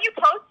 you know, when you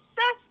post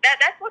stuff,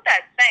 that's what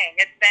that's saying.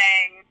 It's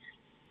saying,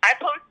 I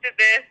posted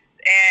this,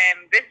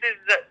 and this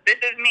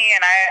is me,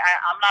 and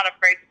I'm not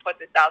afraid to put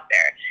this out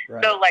there. Right.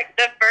 So like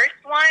the first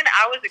one,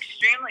 I was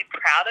extremely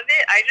proud of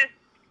it.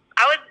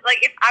 I was like,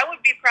 if I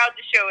would be proud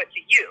to show it to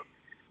you,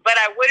 but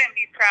I wouldn't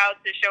be proud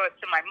to show it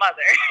to my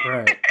mother.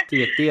 Right. To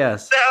your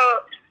tias. So,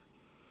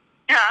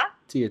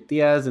 To your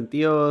tias and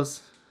tios.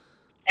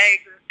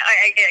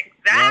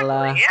 Exactly.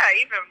 Hola.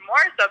 Yeah, even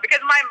more so, because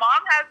my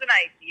mom has an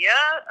idea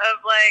of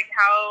like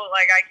how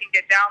like I can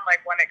get down like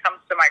when it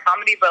comes to my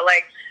comedy, but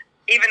like,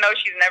 even though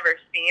she's never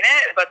seen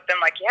it, but then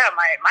like, yeah,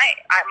 my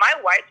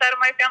white side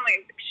of my family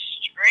is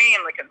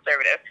extremely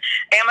conservative,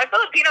 and my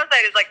Filipino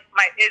side is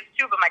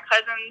too. But my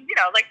cousins, you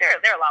know, like they're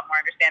a lot more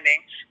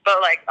understanding.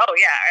 But like, oh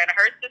yeah, and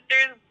her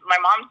sisters, my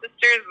mom's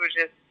sisters,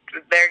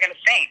 they're gonna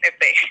faint if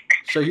they.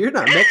 So you're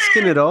not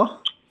Mexican at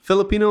all?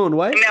 Filipino and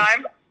white? No,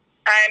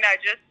 I know,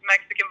 just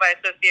Mexican by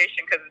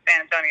association because of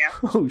San Antonio.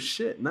 Oh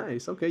shit,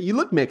 nice. Okay, you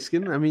look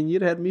Mexican. I mean,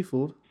 you'd had me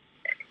fooled.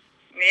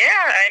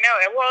 Yeah, I know.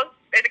 Well,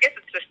 I guess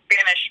it's the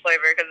Spanish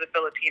flavor because of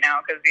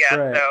Filipino. Because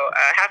right. So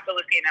half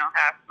Filipino,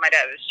 half my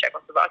dad is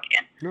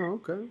Czechoslovakian. Oh,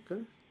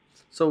 okay.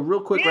 So real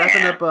quick,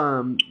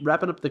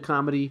 wrapping up the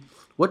comedy.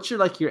 What's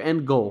your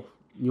end goal?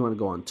 You want to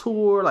go on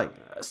tour, like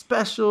a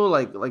special,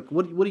 like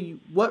what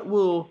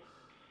will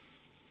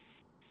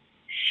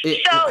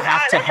it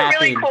have to happen? That's a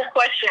really cool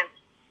question.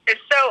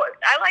 So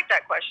I like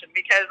that question,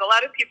 because a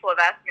lot of people have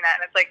asked me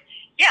that, and it's like,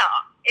 yeah,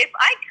 if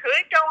I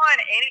could go on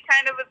any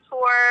kind of a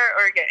tour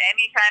or get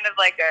any kind of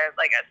like a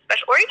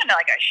special, or even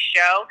like a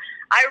show,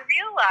 I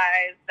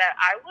realized that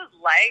I would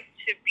like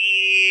to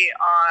be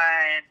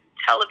on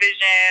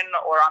television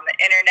or on the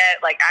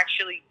internet, like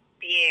actually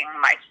being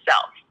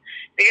myself.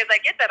 Because I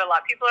get that a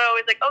lot. People are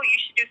always like, oh, you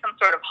should do some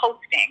sort of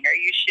hosting, or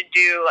you should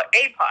do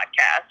a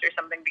podcast or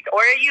something,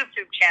 or a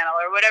YouTube channel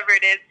or whatever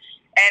it is.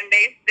 And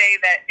they say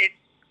that it's,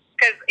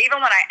 because even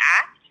when I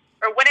act,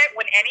 or when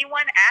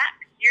anyone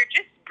acts, you're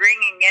just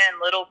bringing in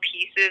little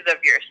pieces of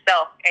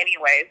yourself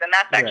anyways. And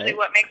that's actually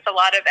what makes a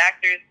lot of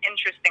actors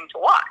interesting to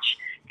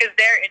watch, because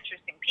they're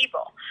interesting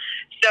people.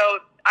 So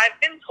I've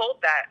been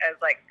told that as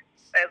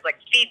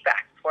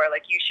feedback for,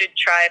 like, you should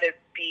try to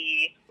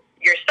be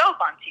yourself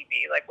on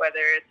TV, like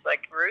whether it's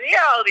like a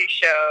reality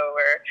show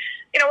or,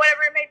 you know,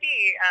 whatever it may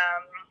be.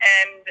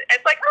 And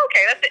it's like,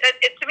 okay,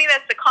 to me,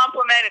 that's a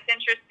compliment. It's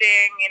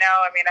interesting, you know.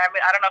 I mean, I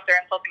don't know if they're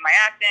insulting my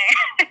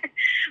acting,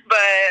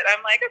 but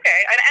I'm like, okay,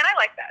 and I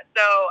like that.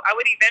 So I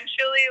would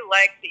eventually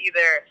like to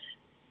either,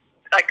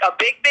 like, a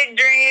big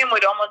dream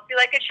would almost be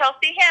like a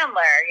Chelsea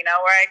Handler, you know,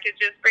 where I could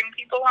just bring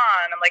people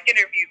on and like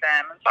interview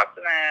them and talk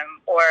to them,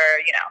 or,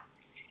 you know,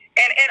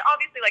 and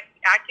obviously like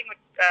acting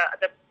with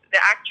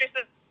the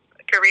actress's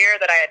career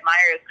that I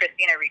admire is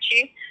Christina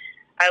Ricci.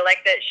 I like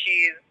that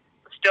she's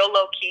still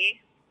low key.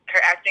 Her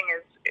acting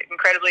is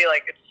incredibly,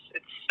 like, it's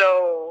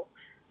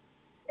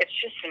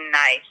just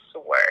nice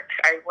work.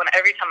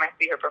 Every time I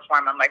see her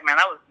perform, I'm like, man,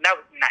 that was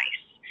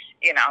nice.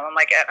 You know, I'm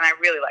like, and I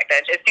really like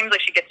that. It seems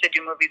like she gets to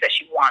do movies that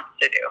she wants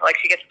to do. Like,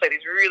 she gets to play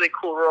these really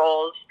cool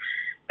roles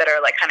that are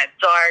like kind of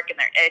dark and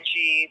they're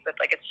edgy, but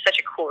like it's such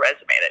a cool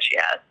resume that she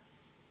has.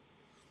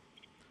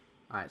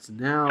 All right, so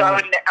now I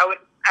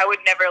would I would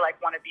never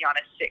like want to be on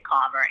a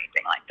sitcom or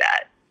anything like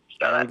that.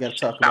 So Now we that's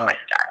gotta talk not my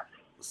about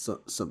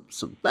style.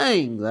 some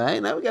things. All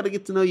right, now we got to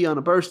get to know you on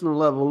a personal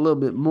level a little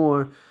bit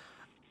more.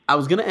 I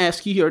was gonna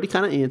ask you. You already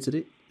kind of answered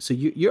it. So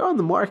you're on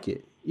the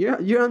market.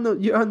 You're on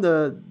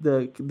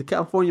the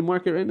California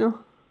market right now.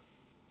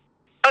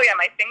 Oh yeah, am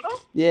I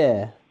single?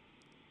 Yeah.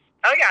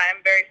 Oh yeah,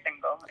 I'm very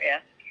single. Yeah.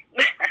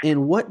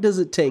 And what does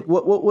it take?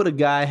 What would a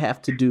guy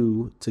have to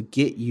do to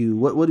get you?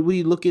 What are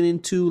you looking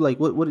into? Like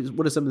what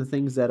are some of the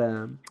things that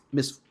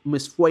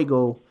Miss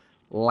Fuego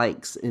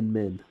likes in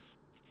men?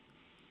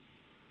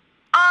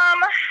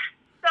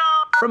 So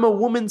From a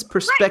woman's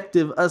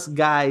perspective, us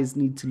guys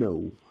need to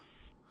know.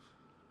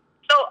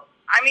 So,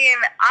 I mean,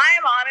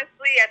 I'm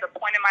honestly at the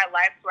point in my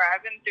life where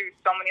I've been through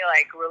so many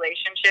like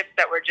relationships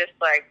that were just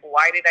like,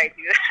 why did I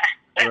do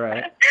that?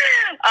 Right.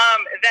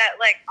 That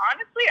like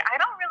honestly,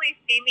 I don't really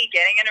see me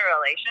getting in a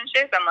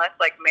relationship unless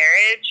like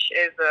marriage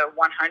is a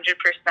 100%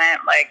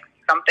 like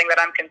something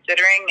that I'm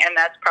considering, and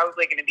that's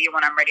probably going to be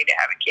when I'm ready to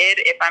have a kid,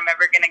 if I'm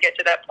ever going to get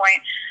to that point.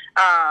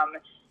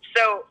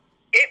 So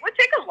it would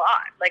take a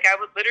lot. Like I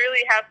would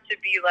literally have to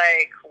be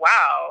like,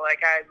 wow,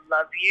 like I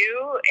love you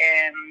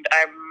and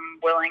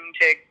I'm willing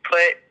to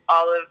put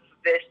all of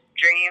this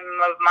dream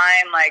of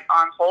mine like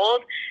on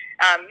hold.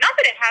 Not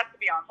that it has to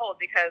be on hold,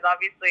 because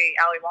obviously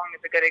Ali Wong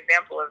is a good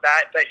example of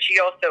that, but she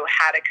also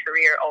had a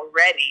career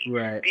already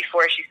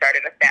before she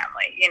started a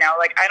family. You know,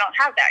 like I don't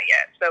have that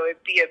yet. So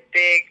it'd be a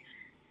big,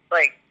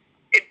 like,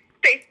 it'd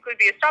basically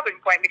be a stopping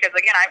point, because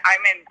again,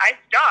 I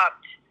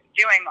stopped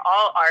doing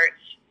all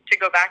arts to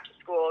go back to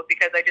school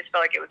because I just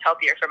felt like it was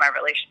healthier for my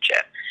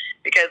relationship.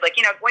 Because like,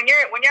 you know, when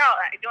you're out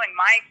doing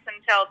mics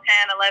until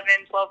 10,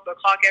 11, 12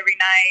 o'clock every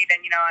night,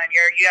 and you know, and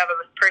you have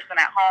a person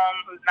at home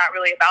who's not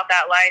really about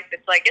that life,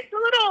 it's like, it's a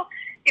little,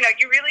 you know,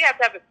 you really have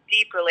to have a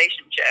deep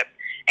relationship.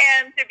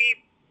 And to be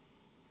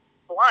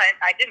blunt,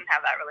 I didn't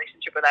have that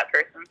relationship with that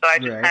person, so I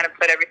just kind of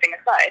put everything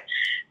aside,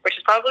 which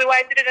is probably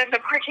why it didn't end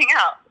up working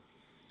out.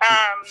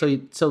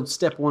 So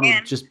step one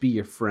would just be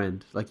your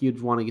friend. Like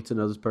you'd want to get to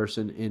know this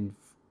person and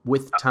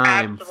with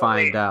time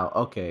find out,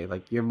 okay,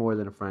 like you're more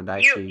than a friend. I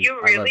love you. You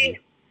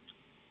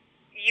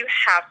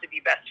have to be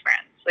best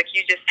friends. Like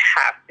you just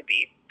have to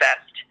be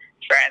best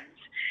friends.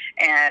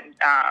 And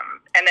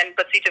then,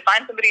 but see, to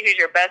find somebody who's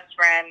your best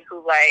friend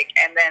who like,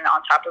 and then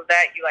on top of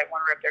that, you like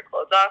want to rip their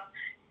clothes off.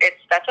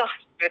 It's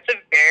a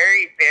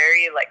very,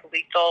 very like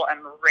lethal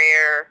and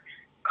rare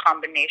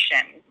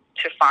combination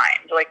to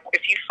find. Like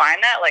if you find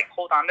that, like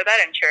hold on to that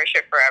and cherish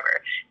it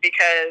forever,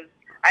 because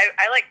I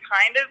like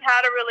kind of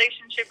had a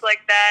relationship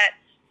like that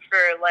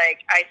for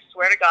like, I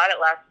swear to God,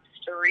 it lasted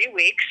 3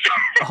 weeks.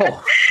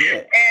 Oh,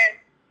 shit. And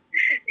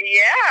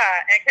yeah,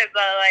 because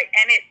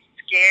and it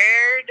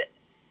scared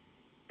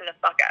the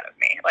fuck out of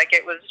me. Like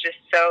it was just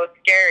so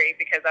scary,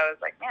 because I was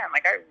like, man,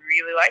 like I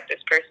really like this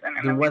person.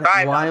 And then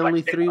why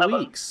only 3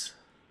 weeks?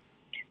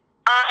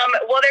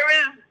 Well, there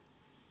was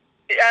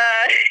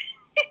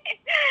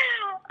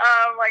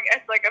like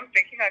it's like I'm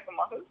thinking like,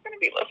 well, who's gonna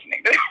be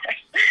listening to this?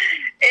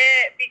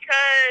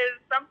 Because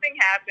something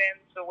happens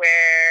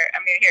where, I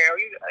mean,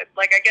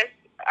 like I guess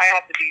I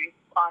have to be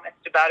honest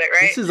about it,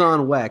 right? This is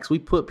on wax. We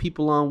put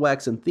people on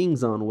wax and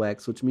things on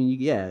wax, which means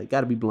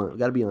gotta be blunt,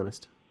 gotta be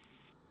honest.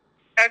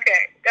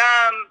 Okay.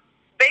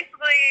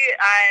 Basically,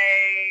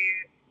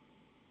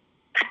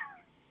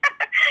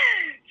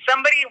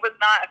 somebody was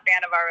not a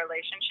fan of our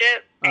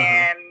relationship,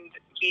 and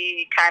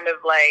he kind of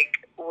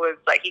like was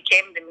like, he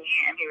came to me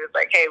and he was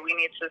like, hey, we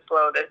need to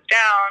slow this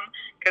down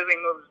because we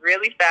moved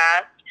really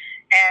fast.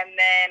 And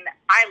then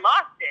I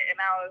lost it, and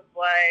I was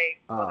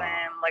like, well,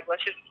 then like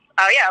let's just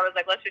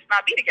let's just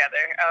not be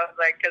together. I was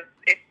like,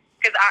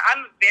 because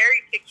I'm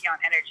very picky on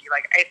energy.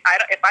 Like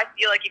if I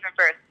feel like even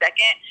for a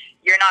second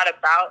you're not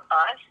about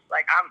us,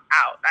 like I'm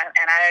out.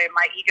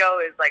 My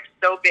ego is like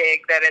so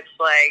big that it's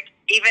like,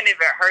 even if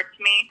it hurts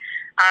me,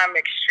 I'm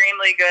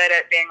extremely good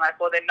at being like,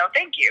 well then no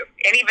thank you.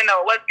 And even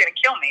though it was gonna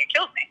kill me, it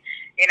killed me,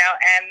 you know.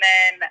 And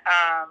then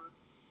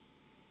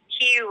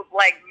he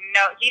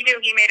knew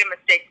he made a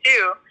mistake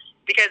too,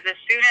 because as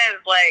soon as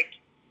like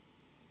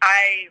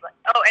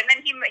and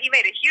then he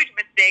made a huge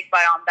mistake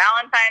by on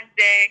Valentine's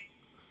Day.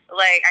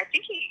 Like, I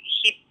think he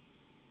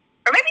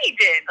or maybe he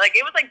did. Like,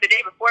 it was like the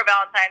day before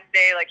Valentine's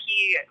Day. Like,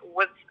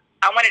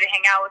 I wanted to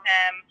hang out with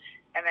him,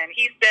 and then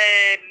he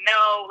said,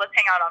 no, let's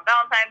hang out on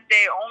Valentine's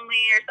Day only,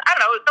 or I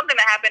don't know, it was something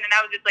that happened, and I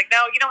was just like,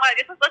 no, you know what,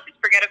 let's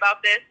just forget about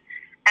this.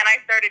 And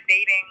I started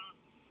dating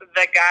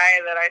the guy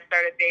that I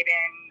started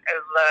dating.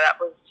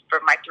 That was for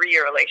my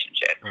 3-year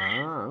relationship.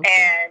 Okay.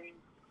 And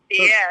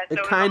so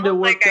it kind of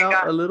worked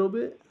out a little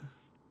bit.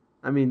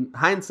 I mean,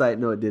 hindsight,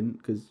 no, it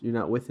didn't, because you're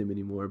not with him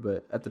anymore.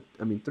 But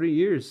 3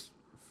 years,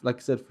 like I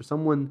said, for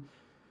someone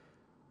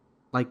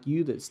like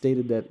you that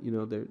stated that, you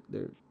know, their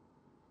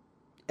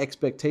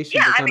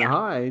expectations are kind of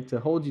high, to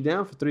hold you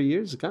down for 3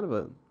 years is kind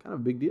of a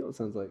big deal. It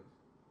sounds like.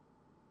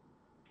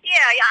 Yeah,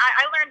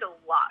 I learned a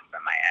lot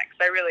from my ex.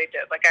 I really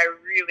did. Like, I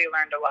really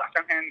learned a lot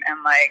from him,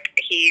 and like,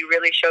 he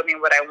really showed me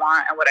what I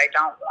want and what I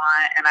don't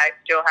want, and I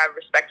still have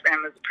respect for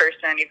him as a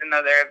person, even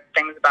though there are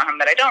things about him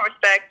that I don't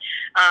respect.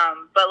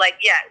 But like,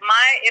 yeah,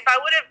 if I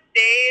would have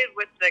stayed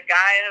with the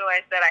guy who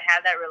I said I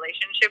had that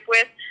relationship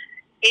with,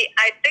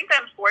 I think,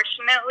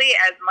 unfortunately,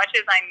 as much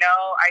as I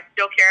know I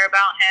still care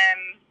about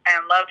him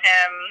and love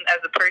him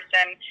as a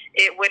person,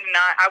 it would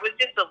not. I was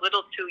just a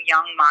little too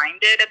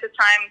young-minded at the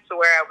time to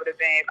where I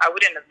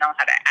wouldn't have known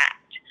how to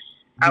act.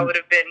 I would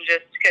have been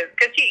just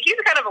because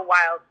he's kind of a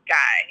wild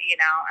guy, you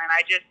know, and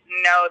I just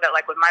know that,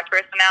 like, with my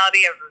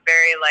personality, I'm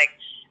very, like,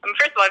 I mean,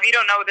 first of all, if you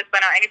don't know this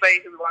by now, anybody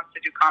who wants to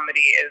do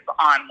comedy is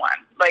on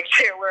one. Like,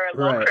 we're a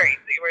little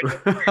crazy. We're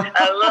just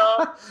a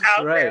little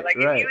out there. Like,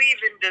 if you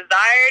even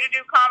desire to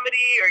do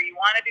comedy or you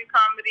want to do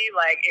comedy,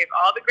 like, if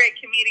all the great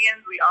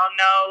comedians we all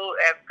know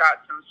have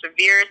got some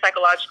severe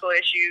psychological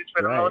issues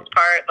for the most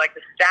part, like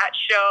the stats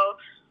show,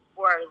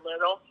 we're a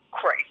little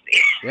crazy.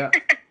 Yeah.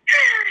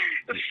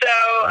 So,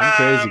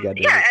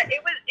 yeah, it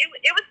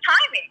was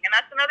timing, and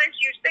that's another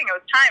huge thing. It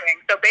was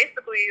timing. So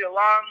basically, the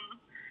long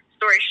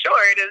story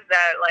short is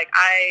that, like,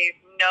 I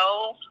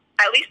know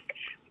at least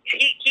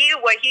he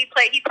played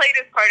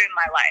his part in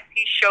my life.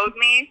 He showed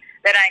me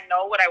that I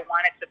know what I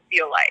want it to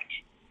feel like,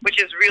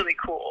 which is really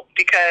cool,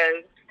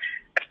 because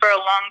for a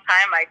long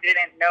time I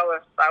didn't know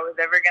if I was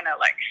ever gonna,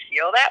 like,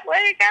 feel that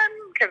way again,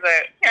 because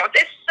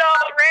it's so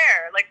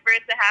rare, like, for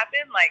it to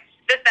happen. Like,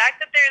 the fact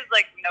that there's,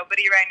 like,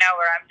 nobody right now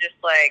where I'm just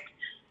like,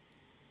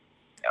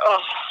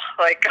 oh,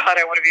 like, God,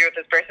 I want to be with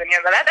this person.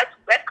 Yeah, but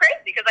that's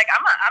crazy, because, like, I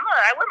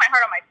wear my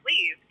heart on my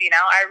sleeve, you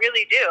know. I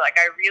really do. Like,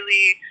 I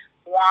really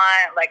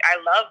want, like, I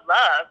love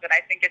love, and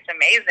I think it's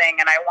amazing,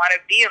 and I want to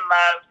be in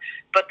love.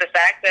 But the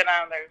fact that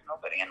there's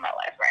nobody in my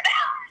life right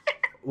now.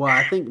 Well,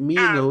 I think me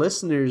and the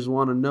listeners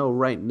want to know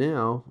right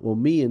now. Well,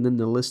 me and then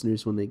the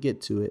listeners when they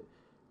get to it.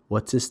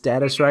 What's his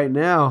status right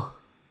now?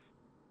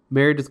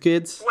 Married with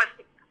kids? What's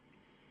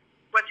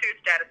his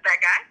status? That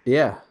guy?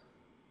 Yeah.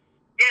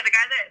 Yeah, the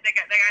guy that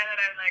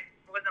I, like,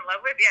 was in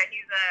love with. Yeah,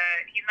 he's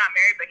not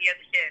married, but he has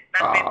a kid.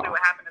 That's basically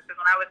what happened. Because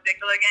when I was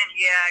single again,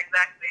 yeah,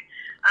 exactly.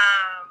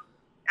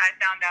 I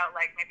found out,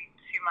 like, maybe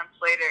 2 months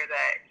later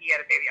that he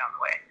had a baby on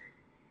the way,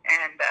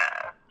 and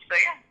so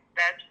yeah,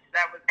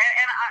 that was.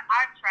 And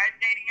I've tried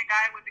dating a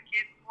guy with a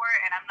kid before,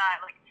 and I'm not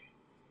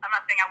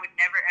saying I would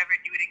never ever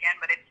do it again,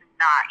 but it's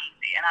not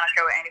easy, and I don't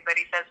care what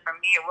anybody says. For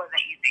me, it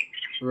wasn't easy,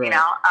 you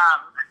know.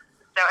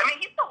 So I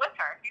mean, he's still with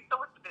her. He's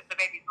still with the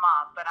baby's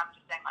mom, but I'm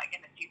just saying, like,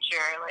 in the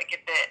future, like,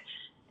 if it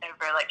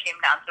ever, like, came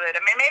down to it,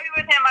 I mean, maybe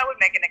with him I would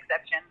make an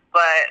exception,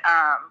 but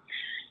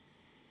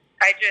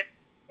I just,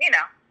 you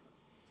know,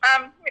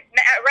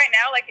 right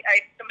now, like,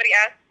 somebody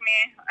asked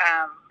me,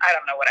 I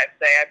don't know what I'd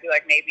say. I'd be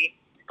like, maybe,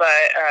 but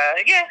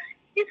yeah,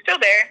 he's still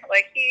there.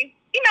 Like, he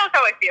knows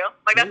how I feel.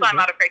 Like, that's why I'm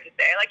not afraid to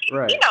say. Like, he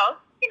knows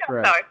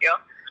how I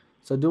feel.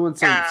 So doing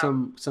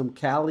some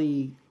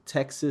Cali,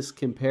 Texas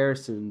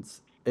comparisons.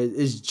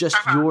 Is just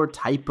your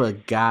type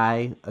of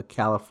guy a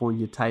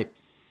California type,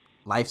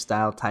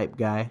 lifestyle type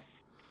guy?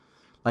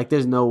 Like,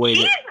 there's no way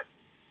that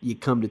you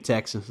come to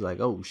Texas like,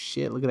 oh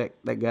shit, look at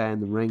that guy in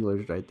the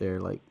Wranglers right there.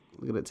 Like,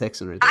 look at that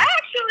Texan right there.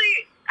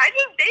 I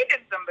just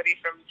dated somebody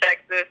from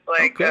Texas,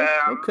 like, okay.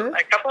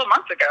 a couple of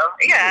months ago.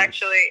 Yeah, nice.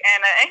 Actually,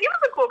 and he was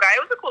a cool guy.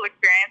 It was a cool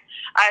experience.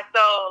 So,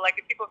 like,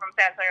 if people from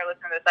San Antonio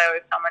listen to this, I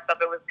always tell myself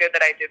it was good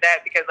that I did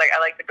that, because, like, I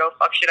like to go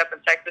fuck shit up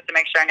in Texas to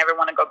make sure I never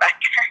want to go back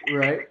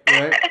there. Right.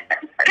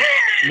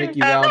 Make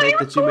you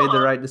validate that you made the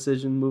right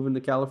decision moving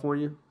to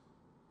California?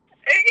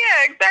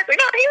 Yeah, exactly.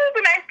 No, he was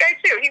a nice guy,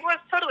 too. He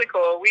was totally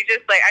cool. We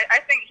just, like, I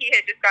think he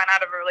had just gotten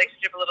out of a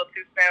relationship a little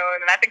too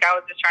soon, and I think I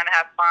was just trying to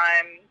have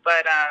fun,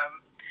 but,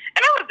 and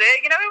that was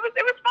it. You know,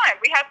 it was fun.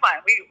 We had fun.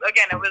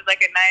 It was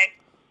like it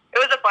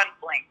was a fun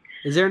fling.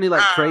 Is there any,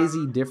 like,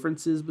 crazy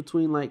differences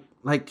between, like,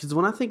 because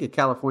when I think of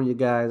California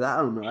guys, I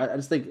don't know. I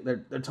just think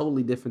they're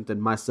totally different than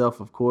myself,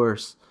 of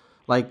course.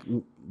 Like,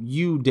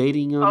 you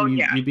dating them,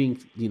 you being,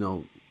 you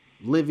know,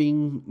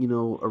 living, you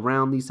know,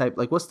 around these type,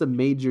 like, what's the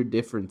major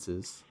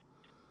differences?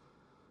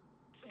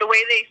 The way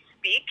they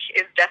speak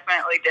is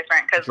definitely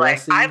different, because,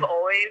 like,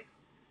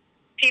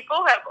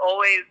 people have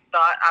always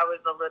thought I was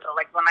a little,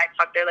 like, when I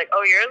talk, they're like,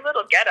 oh, you're a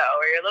little ghetto,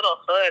 or you're a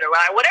little hood, or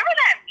whatever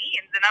that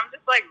means, and I'm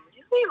just like,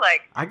 really?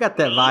 Like, I got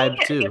that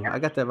vibe, too. You know? I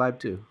got that vibe,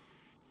 too.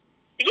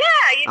 Yeah,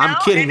 you know? I'm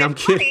kidding. Oh,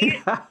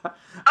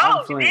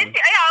 did you?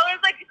 Yeah, I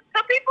was like,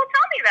 some people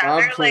tell me that.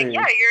 They're like,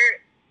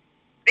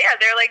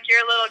 they're like,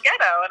 you're a little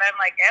ghetto, and I'm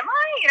like, am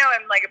I? You know,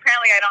 and, like,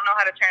 apparently I don't know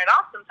how to turn it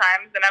off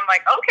sometimes, and I'm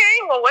like, okay,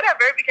 well,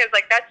 whatever, because,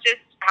 like, that's just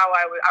how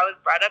I was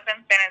brought up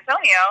in San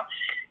Antonio,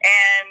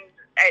 and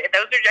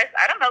those are just,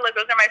 I don't know, like,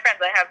 those are my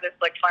friends. I have this,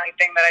 like, funny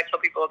thing that I tell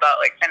people about,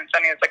 like, San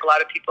Antonio. It's like a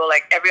lot of people,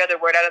 like, every other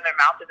word out of their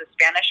mouth is a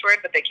Spanish word,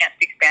 but they can't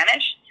speak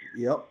Spanish.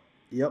 Yep,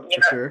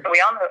 for sure.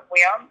 We all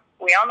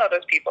know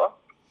those people.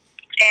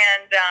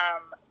 And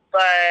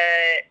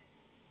but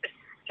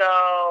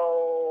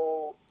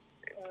so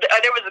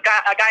there was a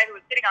guy who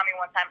was hitting on me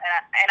one time,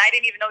 and I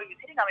didn't even know he was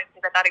hitting on me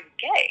because I thought he was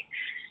gay.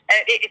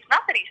 And it's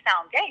not that he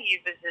sounds gay.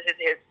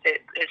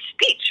 His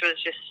speech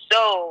was just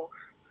so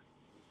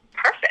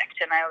perfect.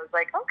 And I was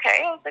like,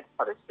 okay. I was like,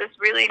 oh, this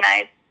really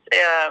nice,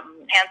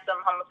 handsome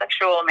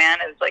homosexual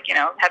man is like,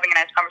 having a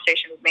nice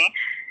conversation with me.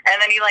 And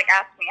then he like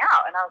asked me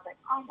out, and I was like,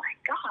 oh my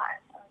God,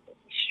 I was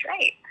like, he's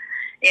straight,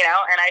 and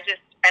I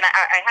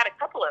had a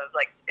couple of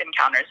like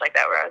encounters like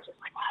that where I was just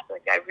like, wow,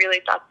 like I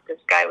really thought this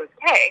guy was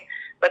gay,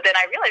 but then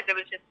I realized it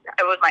was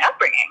my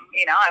upbringing,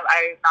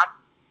 I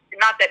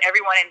not that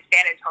everyone in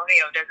San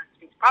Antonio doesn't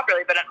speak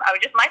properly, but I was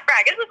just my friend.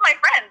 I guess it was my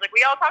friends, like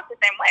we all talk the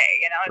same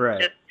way, it's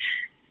right. just,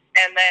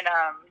 and then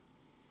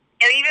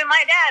even my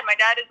dad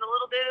is a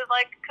little bit of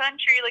like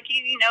country, like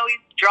he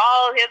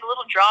has a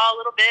little drawl a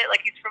little bit,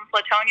 like he's from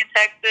Flatonia,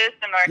 Texas,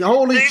 and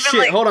holy shit!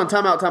 Like, hold on,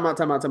 time out.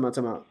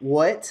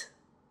 What?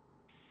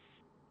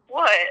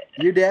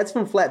 Your dad's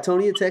from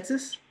Flatonia,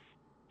 Texas?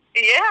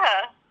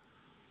 Yeah.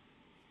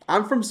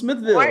 I'm from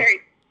Smithville.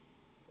 Really?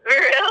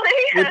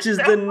 Which is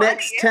the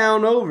next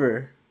town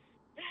over.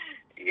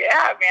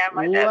 Yeah, man.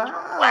 My dad's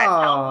from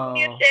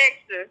Flatonia,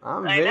 Texas.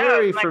 I'm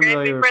very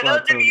familiar with Flatonia. For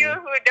those of you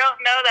who don't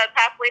know, that's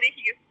halfway to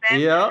Houston.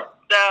 Yep.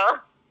 So.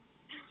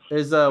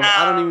 There's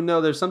I don't even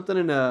know. There's something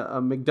in a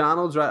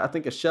McDonald's, right? I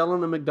think a Shell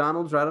and a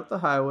McDonald's right up the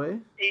highway.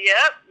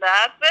 Yep,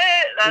 that's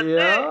it. That's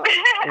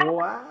it.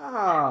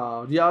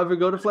 Wow. Do y'all ever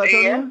go to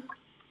Flatonia? Yeah.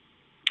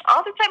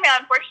 All the time. Yeah,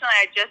 unfortunately,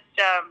 I just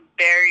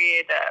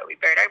we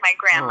buried my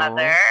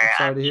grandmother.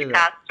 She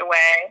passed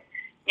away.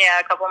 Yeah,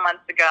 a couple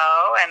months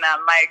ago, and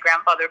my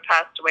grandfather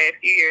passed away a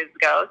few years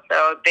ago.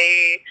 So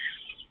they,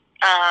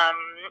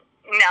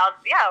 now,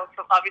 yeah,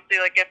 so obviously,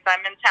 like if I'm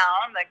in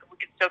town, like we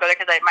could still go there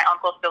because my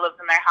uncle still lives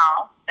in their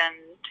house, and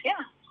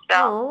yeah,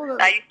 so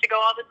I used to go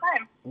all the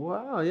time.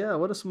 Wow, yeah,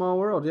 what a small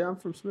world. Yeah, I'm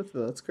from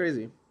Smithville. That's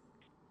crazy.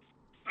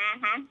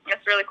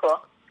 It's really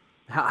cool.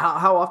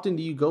 How often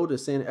do you go to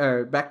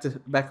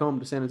back home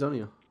to San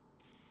Antonio?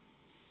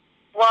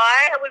 Well,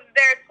 I was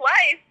there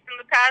twice in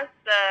the past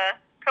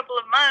couple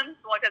of months,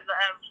 because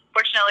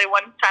unfortunately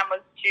one time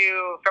was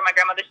for my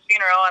grandmother's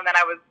funeral, and then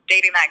I was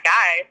dating that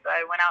guy, so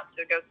I went out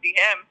to go see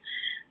him.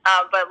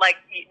 But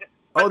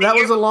that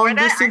was a long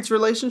distance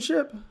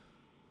relationship?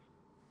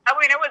 I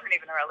mean, it wasn't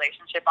even a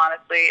relationship,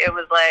 honestly. It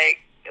was like,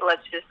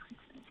 let's just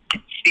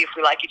see if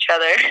we like each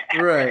other.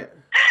 Right.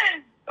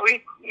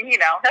 We,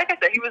 like I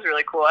said, he was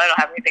really cool. I don't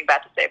have anything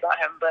bad to say about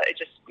him, but it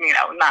just,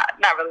 not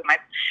really my.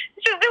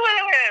 It's just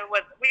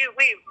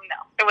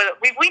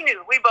we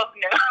knew, we both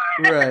knew.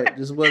 Right,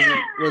 just wasn't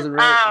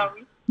right.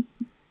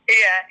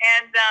 Yeah,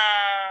 and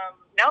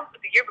no,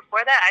 the year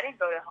before that, I didn't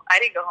go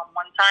home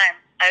one time.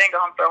 I didn't go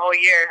home for a whole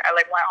year. I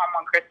went home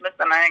on Christmas,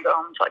 and I didn't go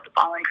home until the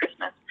following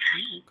Christmas.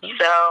 Okay.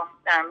 So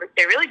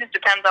it really just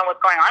depends on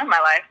what's going on in my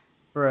life.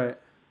 Right.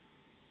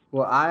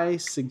 Well, I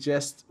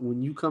suggest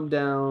when you come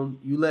down,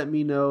 you let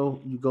me know.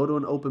 You go to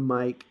an open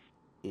mic,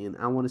 and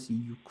I want to see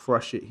you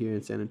crush it here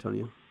in San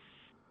Antonio.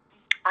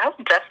 I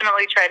will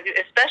definitely try to do,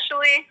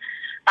 especially.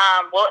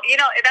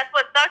 That's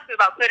what sucks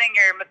about putting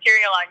your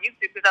material on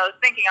YouTube, because I was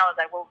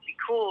like, what would be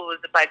cool is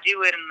if I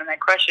do it and then I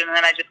crush it and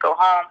then I just go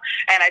home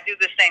and I do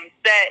the same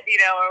set,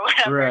 or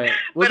whatever. Right.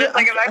 Well, but it's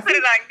like if I put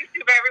it on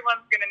YouTube,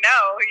 everyone's going to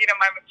know,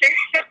 my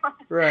material.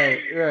 Right.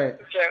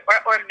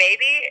 Or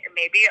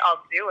maybe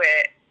I'll do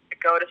it,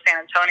 go to San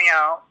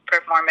Antonio,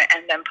 perform it,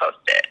 and then post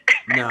it.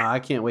 No, I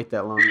can't wait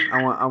that long.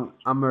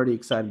 I'm already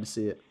excited to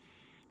see it.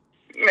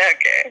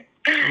 Okay.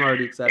 I'm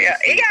already excited. Yeah,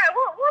 to see it.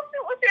 We'll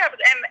see what happens.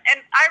 And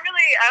I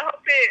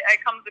hope it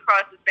comes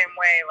across the same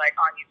way, like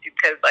on YouTube,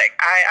 because like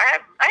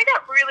I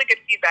got really good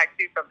feedback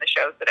too from the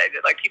shows that I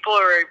did. Like people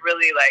are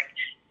really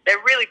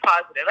they're really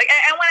positive. Like,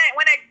 and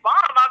when I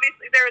bomb,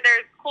 obviously they're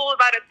cool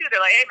about it too.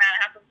 They're like, hey man,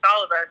 it happens to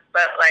all of us.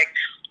 But like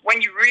when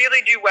you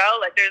really do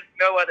well, like there's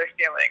no other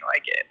feeling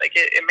like it. Like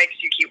it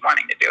makes you keep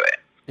wanting to do it.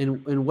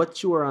 And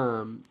what's your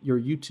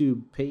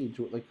YouTube page?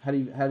 Like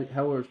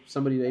how are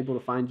somebody able to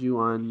find you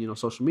on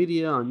social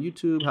media, on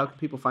YouTube? How can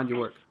people find your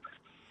work?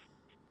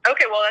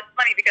 Okay, well that's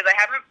funny because I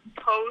haven't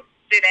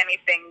posted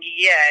anything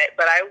yet,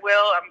 but I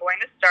will. I'm going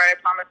to start. I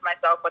promise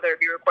myself, whether it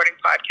be recording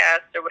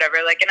podcasts or whatever.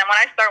 Like, and then when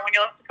I start, when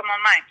you'll have to come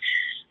on mine.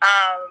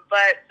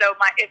 But so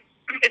it's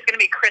going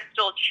to be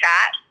Crystal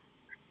Chat,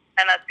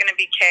 and that's going to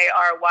be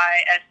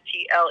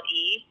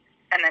KRYSTLE,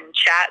 and then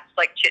Chats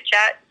like chit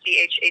chat,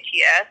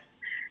 CHATS.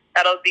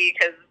 That'll be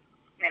because,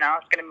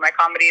 it's going to be my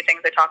comedy,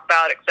 things I talk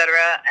about, etc.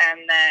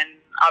 And then,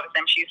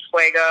 obviously, I'm She's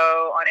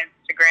Fuego on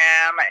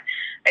Instagram.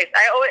 I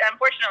always,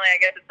 unfortunately, I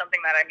guess it's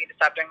something that I need to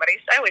stop doing, but I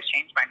always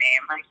change my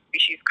name. I used to be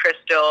She's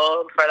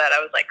Crystal. Before that,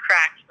 I was,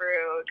 Cracked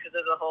Fruit because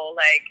of the whole,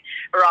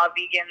 raw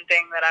vegan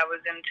thing that I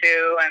was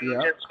into. And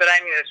but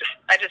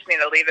I just need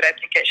to leave it. I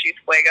think it's She's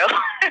Fuego.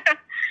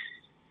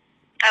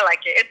 I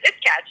like it. It's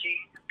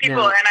catchy.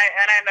 People and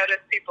I notice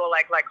people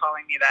like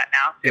calling me that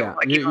now too.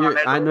 Yeah,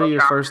 I know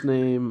your first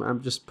name. I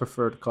just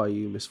prefer to call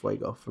you Miss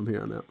Fuego from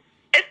here on out.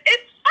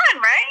 It's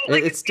fun,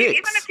 right? It sticks.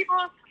 Even if people,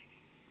 I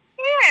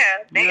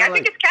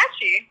think it's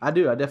catchy. I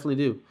definitely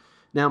do.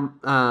 Now,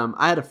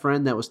 I had a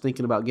friend that was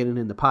thinking about getting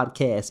in the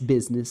podcast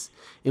business,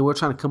 and we're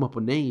trying to come up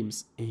with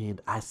names. And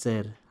I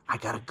said, I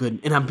got a good,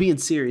 and I'm being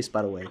serious,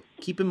 by the way.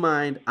 Keep in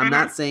mind, I'm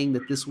not saying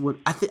that this would,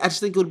 I just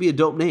think it would be a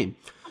dope name.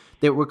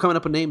 They were coming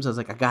up with names. I was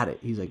like, I got it.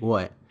 He's like,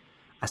 what?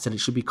 I said, it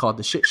should be called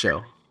The Shit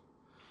Show.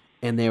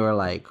 And they were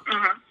like,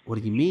 what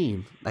do you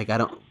mean? Like,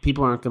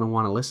 people aren't going to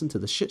want to listen to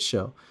The Shit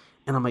Show.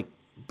 And I'm like,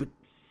 but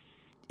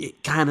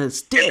it kind of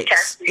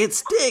sticks. It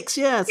sticks,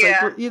 yeah. It's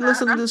like, well, you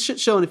listen to this shit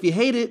show, and if you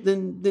hate it,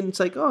 then it's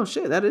like, oh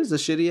shit, that is a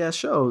shitty ass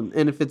show.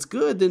 And if it's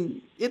good,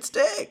 then it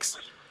sticks.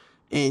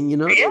 And you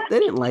know, they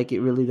didn't like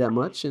it really that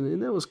much,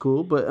 and that was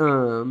cool. But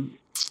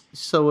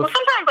so well,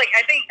 sometimes like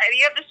I think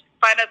you have to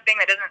find a thing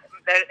that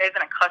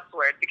isn't a cuss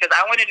word, because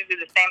I wanted to do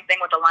the same thing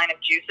with a line of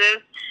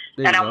juices.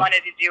 And I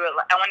wanted to do it.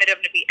 I wanted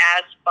them to be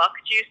as fuck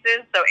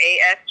juices, so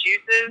AS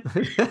juices.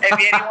 If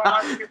anyone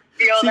wants to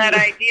steal that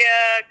idea,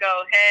 go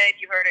ahead.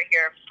 You heard it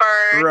here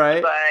first.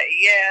 Right. But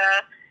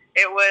yeah,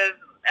 it was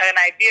an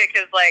idea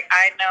because, like,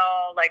 I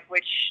know like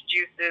which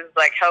juices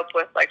like help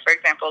with, like, for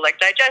example, like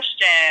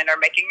digestion or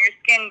making your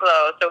skin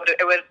glow. So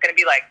it was going to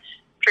be like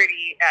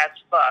pretty as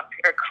fuck,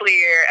 or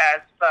clear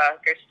as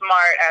fuck, or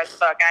smart as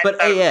fuck. And but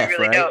AF, it was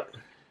really dope.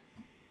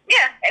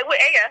 Yeah, it was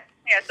AF.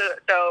 Yeah,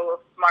 so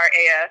smart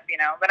AF, you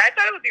know. But I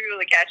thought it would be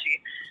really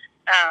catchy.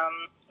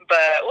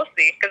 But we'll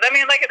see. Because, I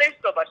mean, like, there's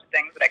still a bunch of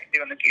things that I could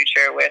do in the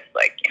future with,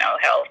 like, you know,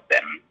 health.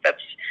 And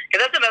that's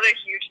another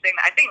huge thing.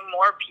 I think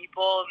more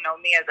people know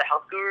me as a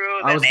health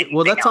guru.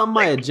 That's on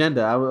my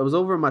agenda. I was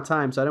over my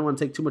time, so I didn't want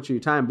to take too much of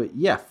your time. But,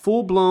 yeah,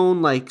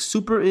 full-blown, like,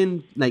 super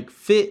in, like,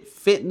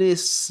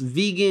 fitness,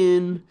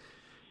 vegan.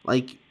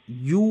 Like,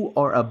 you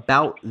are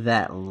about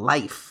that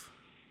life.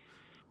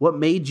 What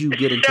made you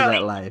get into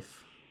that life?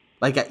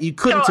 Like, you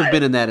couldn't have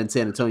been in that in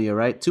San Antonio,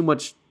 right? Too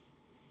much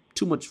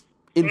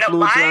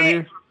influence around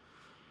here.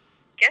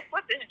 Guess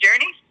what? This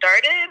journey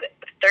started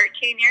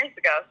 13 years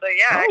ago. So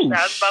yeah, actually,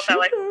 I was about that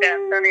life in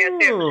San Antonio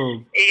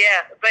too.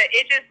 Yeah, but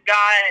it just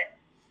got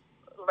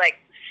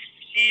like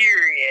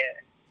serious,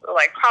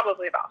 like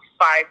probably about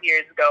 5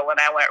 years ago when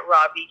I went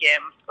raw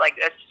vegan, like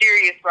a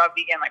serious raw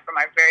vegan, like for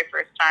my very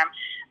first time.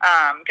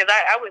 Because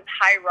I was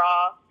high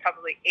raw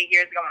probably 8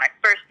 years ago when I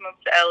first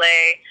moved to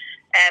LA,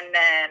 and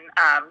then.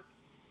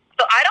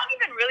 So I don't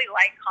even really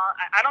like.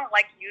 I don't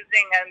like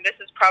using, and this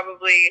is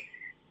probably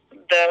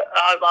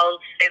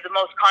I'll say the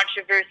most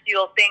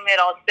controversial thing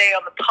that I'll say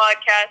on the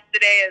podcast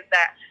today is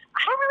that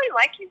I don't really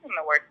like using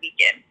the word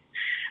vegan,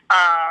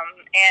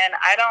 and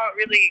I don't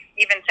really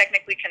even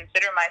technically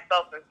consider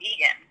myself a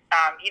vegan,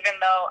 even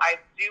though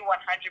I do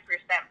 100%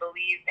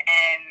 believe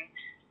in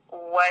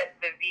what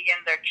the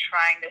vegans are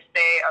trying to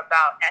say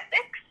about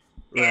ethics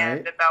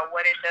and about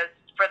what it does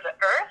for the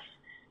earth.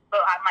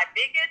 But my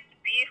biggest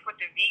beef with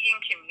the vegan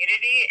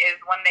community is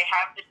when they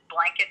have this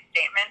blanket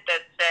statement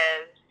that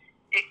says,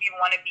 if you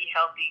want to be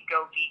healthy,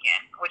 go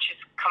vegan, which is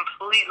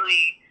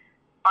completely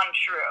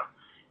untrue,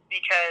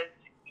 because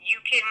you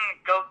can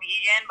go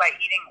vegan by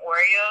eating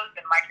Oreos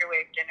and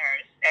microwave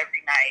dinners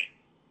every night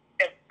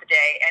of the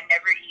day and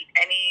never eat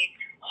any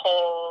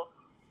whole,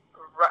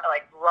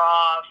 like,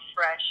 raw,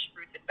 fresh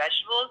fruits and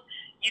vegetables.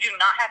 You do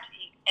not have to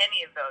eat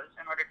any of those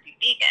in order to be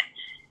vegan.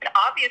 And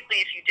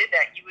obviously, if you did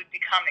that, you would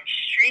become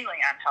extremely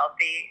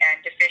unhealthy and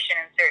deficient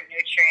in certain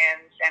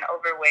nutrients and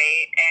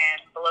overweight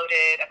and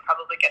bloated and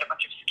probably get a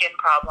bunch of skin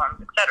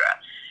problems, etc.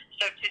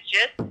 So to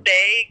just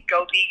say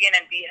go vegan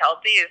and be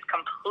healthy is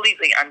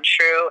completely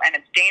untrue, and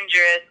it's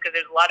dangerous because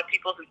there's a lot of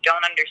people who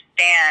don't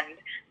understand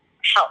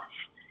health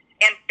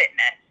and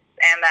fitness,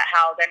 and that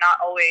how they're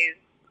not always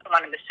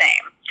one and the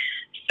same.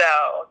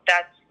 So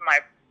that's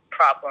my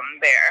problem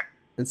there.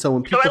 And so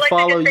when people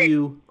follow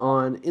you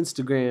on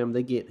Instagram,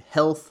 they get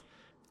health,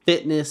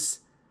 fitness,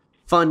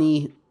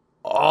 funny,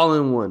 all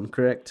in one,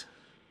 correct?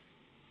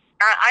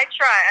 I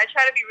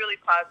try to be really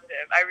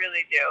positive. I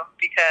really do,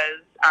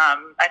 because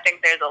I think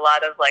there's a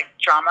lot of like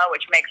drama,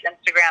 which makes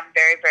Instagram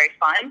very, very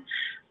fun.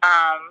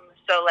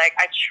 So like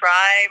I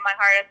try my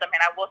hardest. I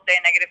mean, I will say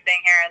a negative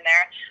thing here and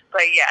there,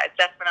 but yeah, I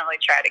definitely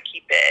try to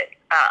keep it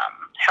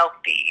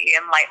healthy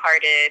and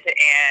lighthearted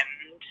and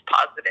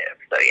positive.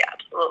 So yeah,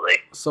 absolutely.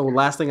 So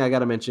last thing I got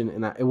to mention,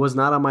 and it was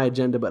not on my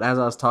agenda, but as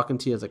I was talking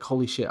to you, I was like,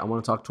 holy shit, I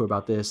want to talk to her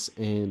about this.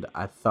 And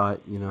I thought,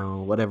 you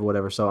know,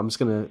 whatever. So I'm just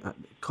going to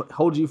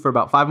hold you for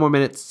about 5 more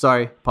minutes.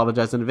 Sorry.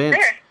 Apologize in advance.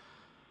 Sure.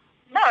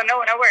 No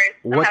worries.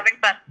 I'm having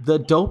fun. The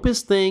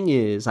dopest thing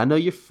is, I know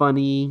you're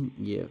funny,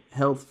 you're a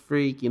health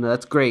freak, you know,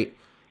 that's great.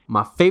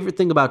 My favorite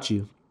thing about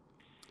you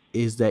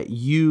is that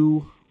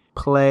you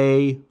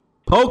play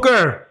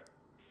poker.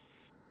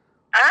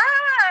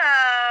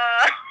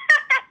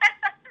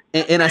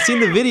 And I seen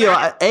the video.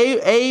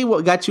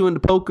 What got you into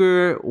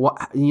poker?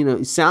 You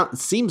know,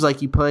 seems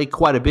like you play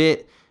quite a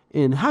bit.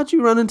 And how'd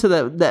you run into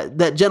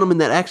that gentleman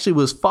that actually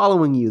was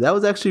following you? That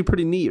was actually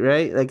pretty neat,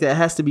 right? Like, that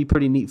has to be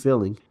pretty neat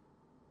feeling.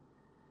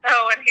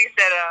 Oh, and he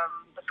said,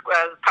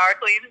 power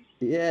clean?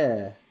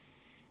 Yeah.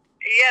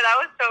 Yeah, that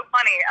was so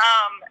funny.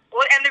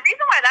 Well, and the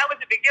reason why that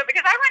was a big deal,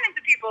 because I run into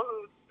people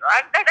who,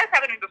 that's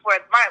happened to me before.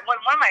 One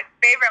of my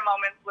favorite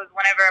moments was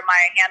whenever my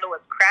handle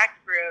was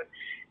Cracked Fruit.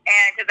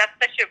 And because that's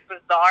such a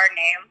bizarre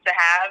name to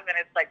have, and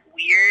it's like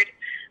weird.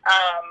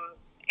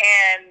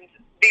 And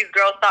these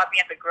girls saw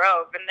me at the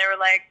Grove, and they were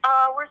like,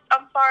 "Oh,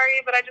 I'm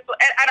sorry, but I just."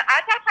 And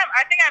at that time,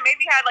 I think I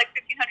maybe had like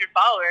 1,500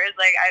 followers.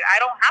 Like,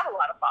 I don't have a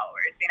lot of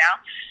followers, you know.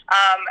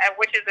 And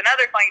which is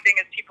another funny thing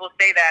is people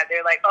say that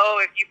they're like, "Oh,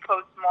 if you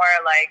post more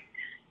like,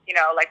 you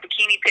know, like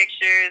bikini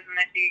pictures, and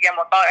then you get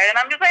more followers." And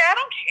I'm just like, I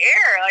don't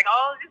care. Like,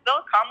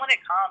 they'll come when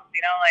it comes, you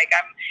know. Like,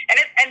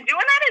 and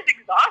doing that is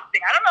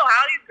exhausting. I don't know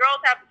how these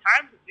girls have the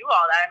time to do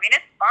all that. I mean,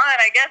 it's fun,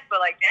 I guess, but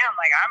like, damn,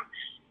 like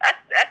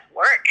that's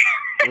work.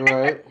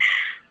 Right.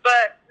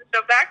 But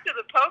so back to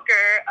the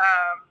poker.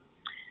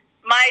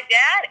 My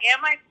dad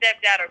and my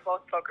stepdad are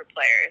both poker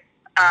players.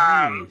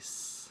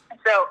 Nice.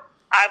 So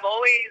I've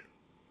always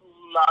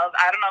loved.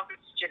 I don't know if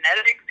it's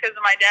genetics because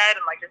of my dad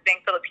and like just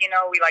being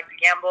Filipino, we like to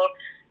gamble.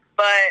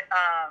 But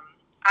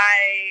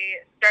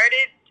I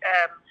started.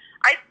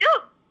 I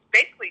still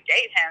basically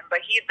date him,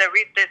 but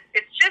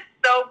it's just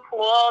so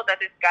cool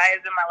that this guy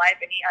is in my life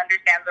and he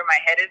understands where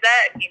my head is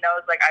at. And he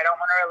knows like I don't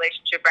want a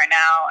relationship right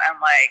now, and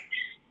like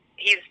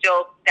he's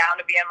still down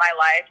to be in my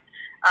life.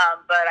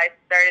 But I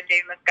started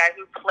dating this guy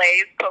who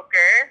plays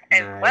poker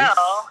as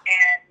well,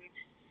 and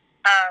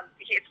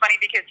it's funny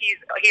because he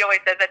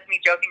always says that to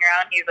me joking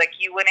around. He's like,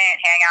 you wouldn't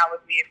hang out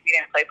with me if we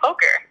didn't play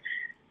poker.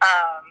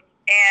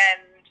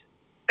 And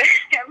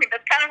I mean,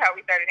 that's kind of how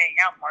we started hanging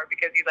out more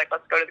because he's like,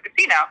 let's go to the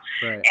casino.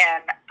 Right.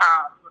 And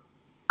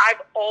I've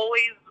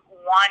always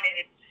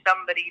wanted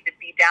somebody to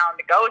be down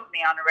to go with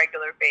me on a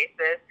regular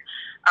basis.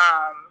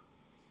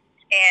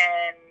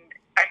 And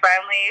I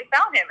finally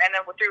found him. And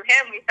then through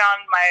him, we found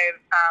my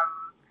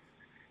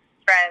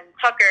friend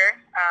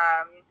Tucker.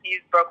 He's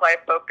Broke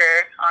Life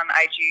Poker on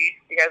IG.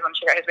 If you guys want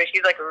to check out his page,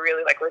 he's like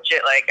really like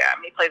legit. Like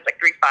he plays like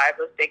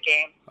 3-5 those big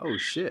games. Oh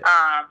shit.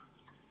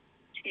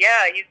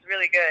 Yeah, he's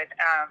really good.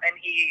 And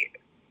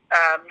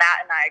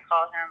Matt and I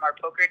call him our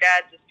poker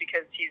dad just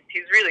because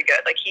he's really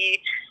good. Like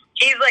he's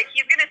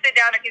gonna sit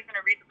down and he's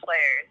gonna read the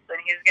players and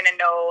he's gonna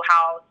know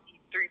how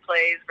C3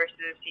 plays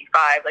versus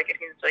C5. Like, and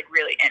he's like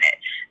really in it.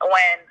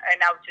 And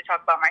now to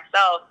talk about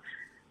myself,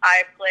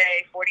 I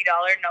play $40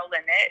 no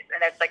limit, and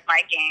that's like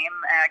my game.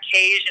 And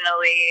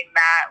occasionally,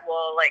 Matt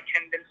will like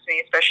convince me,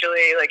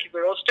 especially like he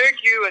will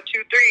stake you at 2-3,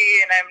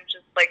 and I'm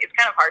just like, it's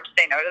kind of hard to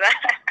say no to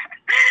that.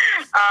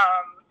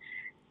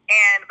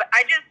 But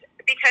I just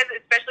because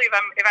especially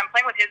if I'm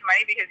playing with his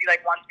money because he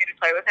like wants me to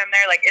play with him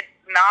there, like it's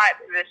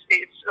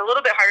a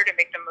little bit harder to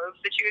make the moves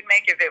that you would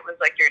make if it was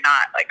like you're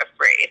not like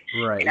afraid,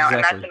 right? You know, exactly.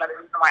 And that's another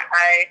reason why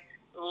I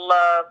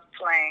love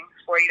playing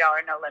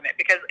 $40 no limit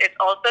because it's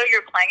also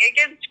you're playing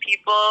against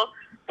people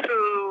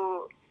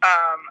who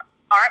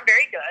aren't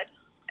very good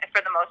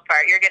for the most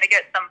part. You're going to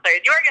get some players.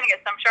 You are going to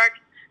get some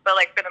sharks, but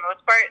like for the most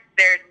part,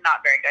 they're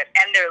not very good,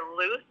 and they're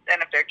loose.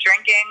 And if they're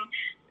drinking,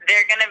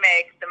 they're going to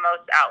make the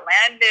most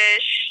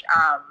outlandish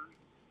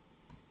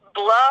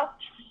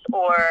bluffs,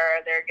 or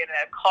they're going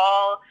to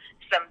call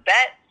some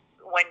bets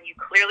when you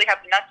clearly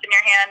have the nuts in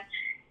your hand.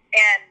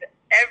 And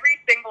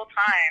every single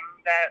time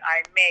that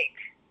I make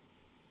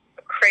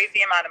a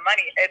crazy amount of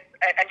money,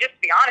 and just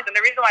to be honest, and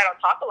the reason why I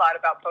don't talk a lot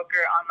about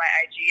poker on my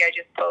IG, I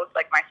just post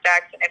like my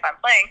stacks and if I'm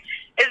playing,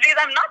 is because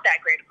I'm not that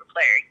great of a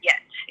player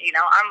yet. You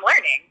know, I'm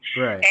learning.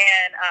 Right.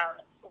 And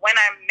when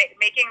I'm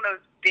making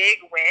those big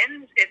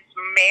wins, it's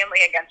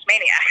mainly against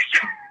maniacs.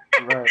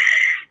 Right.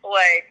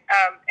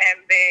 And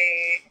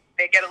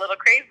they get a little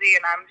crazy,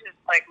 and I'm just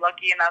like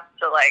lucky enough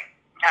to like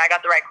I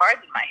got the right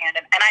cards in my hand,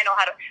 and I know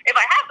how to. If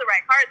I have the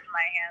right cards in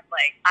my hand,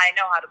 like I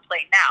know how to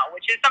play now,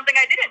 which is something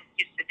I didn't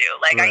used to do.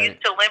 Like right. I used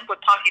to limp with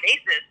pocket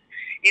aces,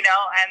 you know,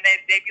 and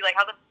they'd be like,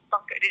 "How the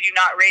fuck did you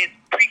not raise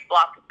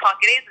pre-flop with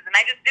pocket aces?" And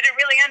I just didn't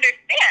really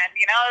understand,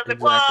 you know. I was like,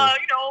 "Well,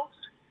 you know,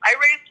 I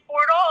raised $4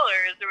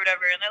 or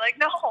whatever," and they're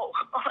like, "No,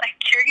 like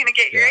you're gonna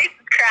get your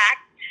aces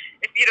cracked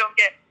if you don't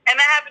get." And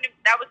that happened.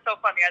 That was so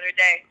fun the other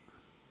day.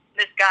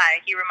 This guy,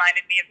 he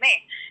reminded me of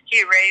me. He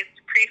raised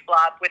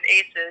pre-flop with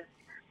aces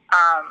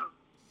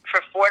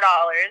for $4,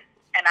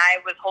 and I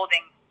was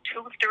holding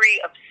 2-3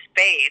 of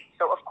spades.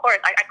 So of course,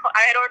 I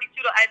had already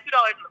I had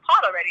 $2 in the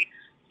pot already.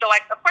 So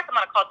of course I'm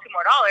gonna call $2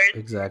 more.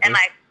 Exactly. And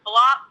I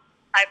flop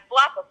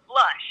a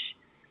flush,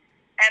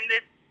 and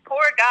this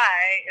poor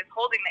guy is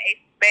holding the ace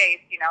of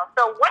spades. You know,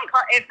 so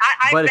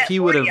But if he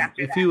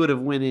would have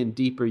went in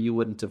deeper, you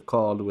wouldn't have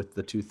called with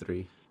the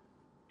 2-3.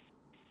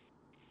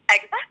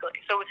 Exactly.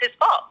 So it was his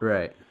fault.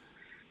 Right.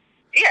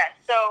 Yeah.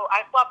 So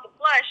I flopped the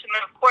flush, and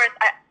then of course,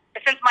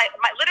 since my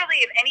literally,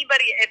 if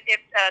anybody,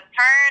 if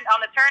on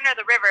the turn or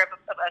the river, if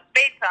a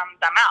spade comes,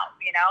 I'm out.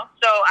 You know.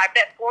 So I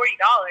bet $40,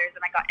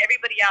 and I got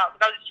everybody out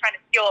because I was just trying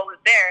to steal what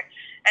was there.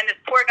 And this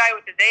poor guy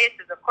with his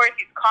aces, of course,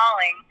 he's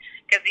calling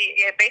because he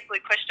basically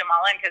pushed him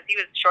all in because he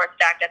was short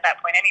stacked at that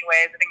point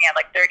anyways. I think he had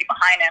like 30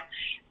 behind him.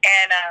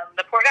 And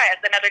the poor guy,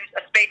 a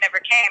spade never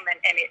came, and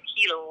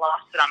he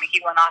lost it on me. He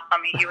went off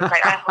on me. He was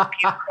like, "I hope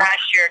you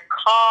crash your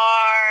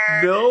car."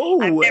 No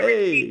I've way. never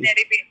seen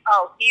anything.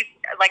 Oh, he's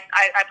like,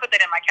 I put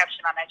that in my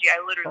caption on IG. I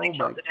literally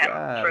tilted him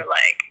for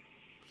like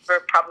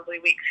for probably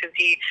weeks because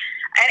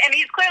and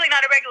he's clearly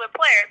not a regular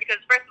player because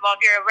first of all,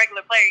 if you're a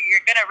regular player,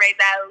 you're gonna raise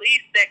at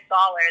least $6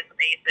 of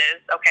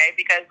aces, okay?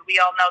 Because we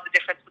all know the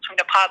difference between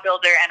a pot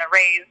builder and a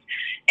raise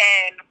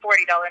and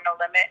 $40 no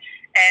limit,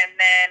 and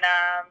then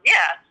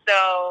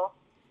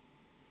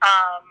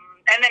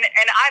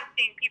and I've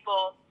seen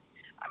people.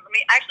 I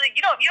mean, actually,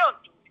 you don't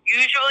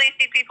usually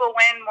see people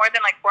win more than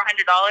like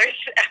 $400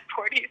 at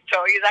 40. So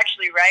he's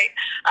actually right.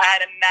 I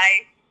had a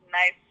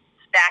nice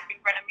stack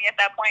in front of me at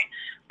that point.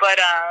 But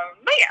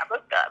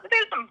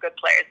there's some good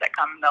players that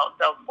come.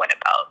 They'll win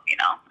about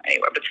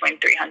anywhere between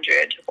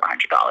 $300 to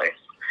 $400.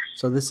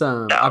 So this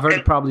I've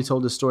already probably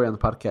told this story on the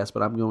podcast,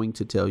 but I'm going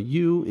to tell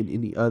you and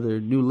any other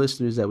new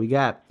listeners that we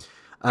got.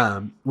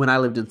 When I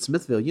lived in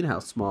Smithville, you know how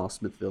small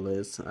Smithville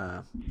is,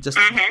 just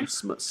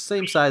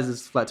same size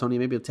as Flatonia,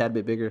 maybe a tad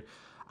bit bigger.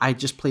 I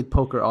just played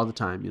poker all the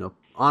time,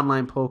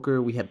 online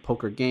poker. We had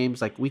poker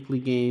games, like weekly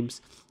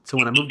games. So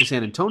when I moved to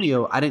San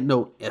Antonio, I didn't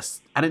know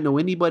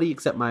anybody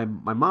except my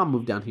mom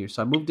moved down here.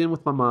 So I moved in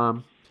with my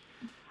mom.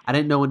 I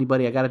didn't know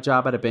anybody. I got a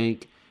job at a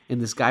bank. And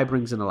this guy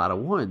brings in a lot of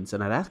ones.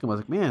 And I'd ask him, I was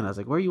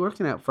like, where are you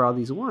working at for all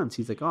these ones?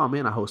 He's like, oh,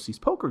 man, I host these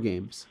poker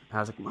games. I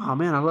was like, oh,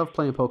 man, I love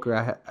playing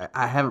poker.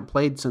 I haven't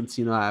played since,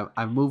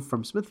 I moved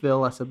from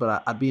Smithville. I said,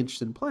 but I'd be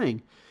interested in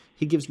playing.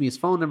 He gives me his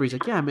phone number. He's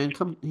like, yeah, man,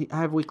 come.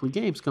 I have weekly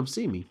games. Come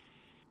see me.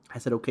 I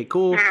said, okay,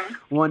 cool.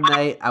 One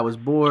night I was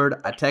bored.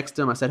 I texted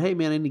him. I said, hey,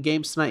 man, any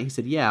games tonight? He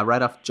said, yeah,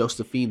 right off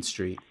Josephine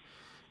Street.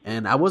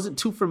 And I wasn't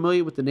too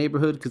familiar with the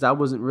neighborhood because I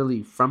wasn't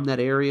really from that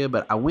area,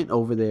 but I went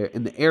over there,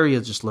 and the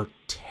area just looked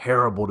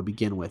terrible to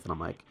begin with. And I'm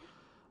like,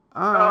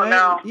 all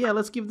right, yeah,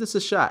 let's give this a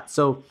shot.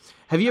 So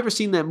have you ever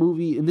seen that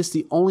movie? And this is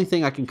the only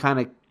thing I can kind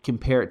of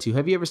compare it to.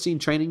 Have you ever seen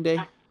Training Day?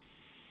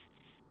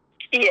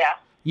 Yeah.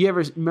 You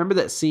ever remember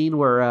that scene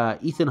where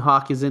Ethan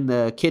Hawke is in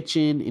the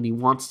kitchen and he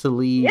wants to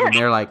leave, and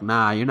they're like,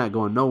 nah, you're not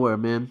going nowhere,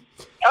 man.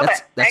 Okay,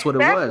 that's what it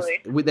was.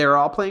 They were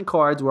all playing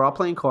cards. We're all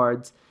playing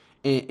cards.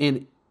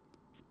 And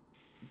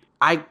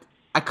I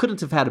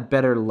couldn't have had a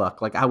better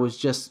luck. Like, I was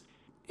just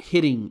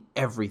hitting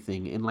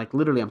everything, and like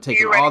literally I'm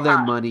taking all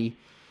their money,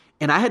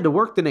 and I had to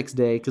work the next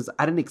day because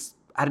I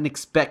didn't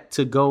expect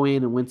to go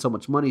in and win so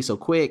much money so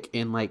quick.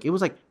 And like, it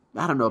was like,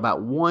 I don't know,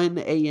 about 1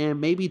 a.m.,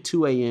 maybe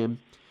 2 a.m.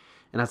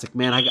 And I was like,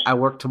 man, I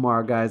work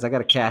tomorrow, guys. I got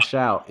to cash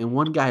out. And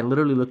one guy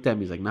literally looked at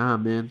me. He's like, nah,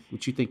 man,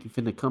 what you think? You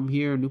finna come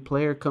here, a new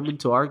player, come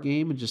into our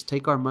game and just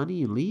take our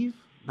money and leave?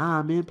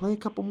 Nah, man, play a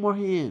couple more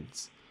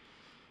hands.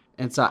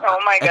 And so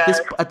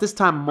at this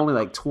time, I'm only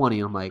like 20.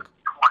 I'm like,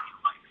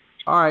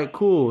 all right,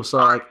 cool. So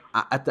like,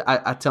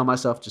 I tell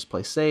myself, just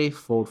play safe,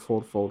 fold,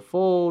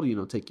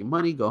 take your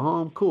money, go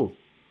home. Cool.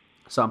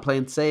 So I'm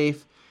playing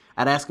safe.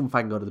 I'd ask him if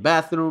I can go to the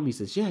bathroom. He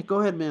says, yeah, go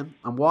ahead, man.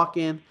 I'm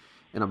walking,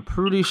 and I'm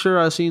pretty sure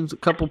I've seen a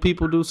couple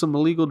people do some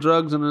illegal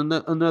drugs in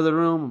another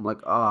room. I'm like,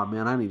 oh,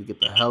 man, I need to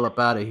get the hell up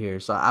out of here.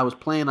 So I was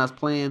playing,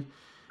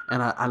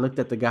 and I looked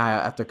at the guy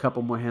after a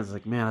couple more hands. I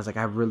was like,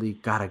 I really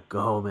got to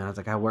go, man. I was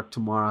like, I work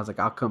tomorrow. I was like,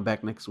 I'll come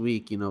back next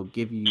week,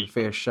 give you your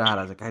fair shot.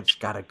 I was like, I just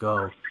got to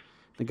go.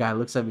 The guy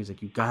looks at me. He's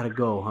like, you got to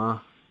go, huh?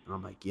 And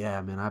I'm like, yeah,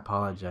 man, I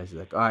apologize. He's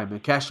like, all right, man,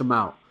 cash them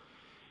out.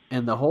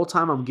 And the whole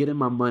time I'm getting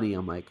my money,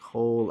 I'm like,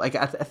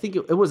 I think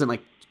it wasn't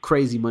like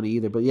crazy money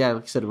either. But yeah,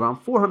 like I said,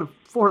 around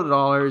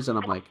 $400. And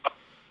I'm like,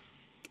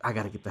 I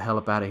got to get the hell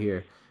up out of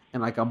here.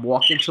 And like, I'm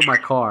walking to my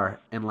car,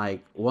 and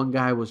like, one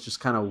guy was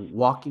just kind of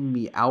walking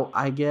me out,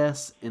 I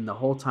guess. And the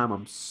whole time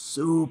I'm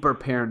super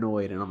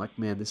paranoid, and I'm like,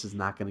 man, this is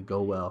not going to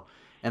go well.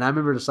 And I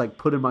remember just like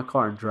putting my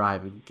car and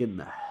driving, getting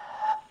the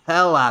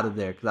hell out of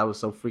there because I was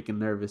so freaking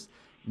nervous.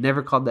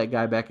 Never called that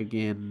guy back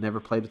again.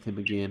 Never played with him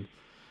again.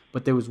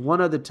 But there was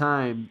one other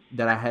time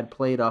that I had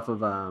played off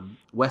of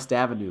West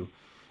Avenue,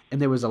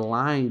 and there was a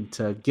line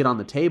to get on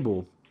the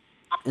table,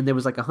 and there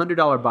was like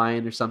 $100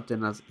 buy-in or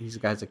something. He's the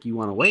guy's like, you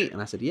want to wait?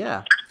 And I said,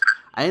 yeah.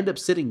 I end up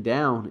sitting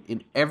down,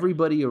 and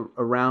everybody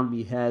around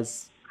me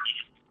has,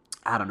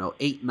 I don't know,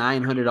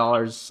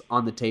 $800-900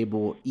 on the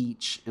table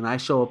each, and I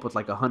show up with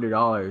like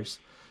 $100.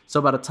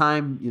 So by the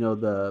time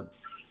the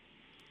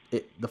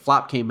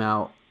flop came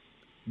out,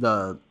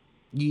 you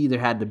either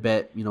had to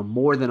bet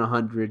more than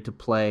 100 to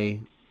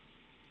play.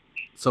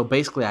 So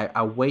basically,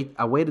 I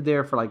waited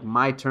there for like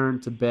my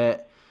turn to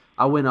bet.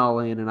 I went all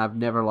in, and I've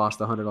never lost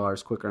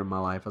 $100 quicker in my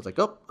life. I was like,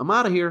 oh, I'm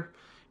out of here,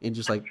 and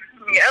just like,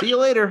 see you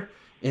later.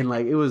 And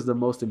like, it was the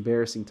most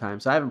embarrassing time.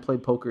 So I haven't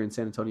played poker in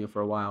San Antonio for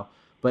a while.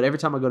 But every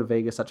time I go to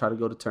Vegas, I try to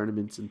go to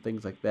tournaments and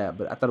things like that.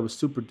 But I thought it was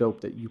super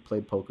dope that you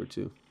played poker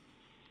too.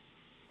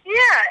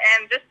 Yeah,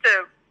 and just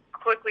to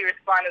quickly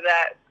respond to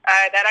that,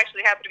 that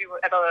actually happened to be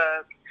at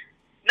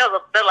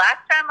the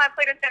last time I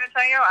played in San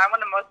Antonio, I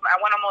won almost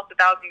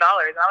 $1,000. And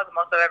that was the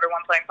most I've ever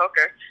won playing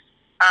poker.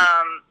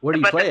 Where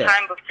do you play at? But the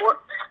time before,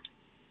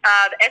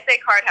 the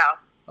SA Card House.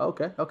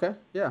 Okay,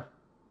 yeah.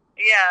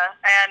 Yeah,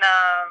 and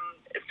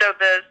so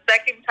the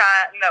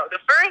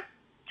first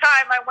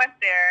time I went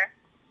there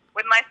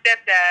with my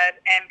stepdad,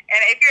 and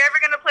if you're ever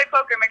going to play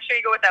poker, make sure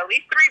you go with at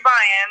least 3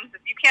 buy-ins.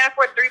 If you can't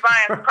afford 3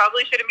 buy-ins, you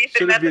probably shouldn't be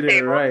sitting at the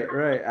table.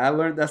 Right. I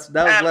learned that was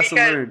lesson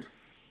learned.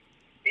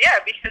 Yeah,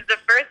 because the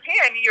first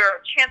hand, your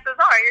chances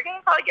are you're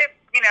going to probably get,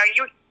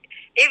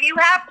 if you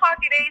have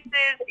pocket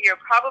aces, you're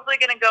probably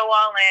going to go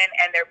all in,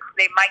 and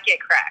they might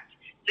get cracked.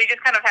 So you just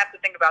kind of have to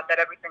think about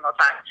that every single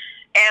time.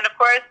 And, of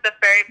course, the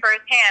very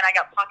first hand, I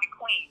got pocket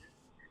queens.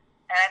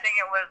 And I think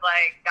it was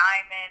like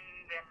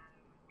diamond and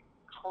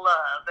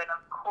club. And,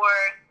 of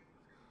course,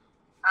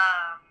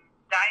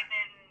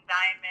 diamond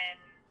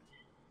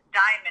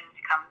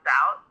comes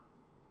out.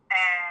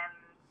 And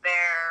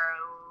they're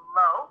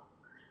low.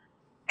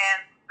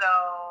 And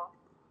so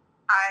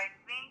I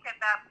think at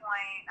that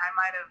point I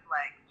might have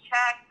like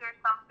checked or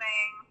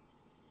something,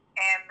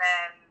 and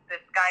then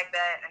this guy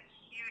bet a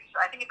huge,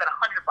 I think he bet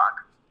 $100.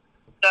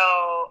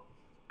 So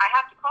I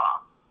have to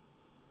call.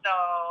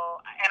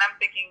 So, and I'm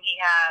thinking he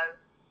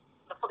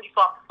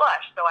flopped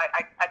flush. So I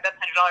bet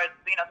 $100.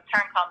 The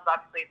turn comes,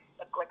 obviously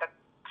it's like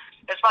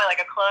there's probably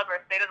like a club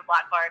or a spade of the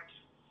black card,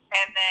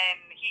 and then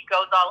he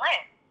goes all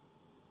in.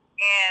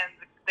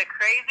 And the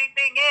crazy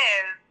thing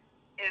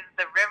is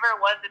the river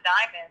was a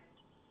diamond,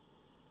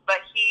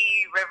 but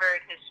he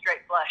rivered his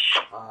straight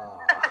flush.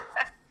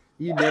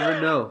 You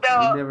never know. So,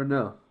 you never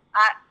know.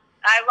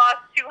 I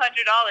lost $200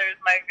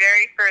 my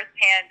very first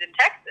hand in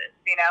Texas,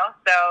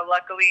 So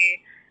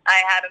luckily I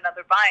had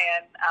another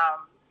buy-in,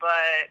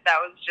 but that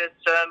was just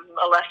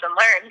a lesson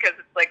learned, because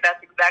it's like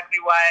that's exactly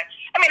why.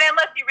 I mean,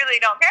 unless you really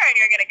don't care and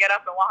you're going to get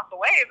up and walk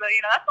away, but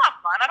that's not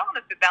fun. I don't want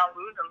to sit down,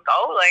 lose, and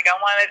go. Like I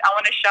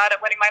want a shot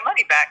at winning my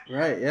money back.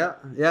 Right? Yeah.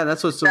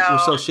 That's what's so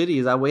shitty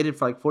is I waited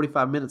for like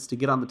 45 minutes to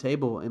get on the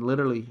table, and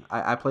literally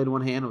I played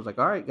one hand. I was like,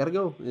 all right, gotta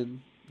go,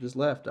 and just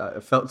left. I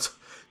felt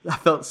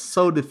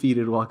so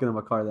defeated walking in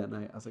my car that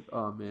night. I was like,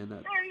 oh man,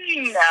 that sucks.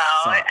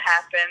 It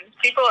happens.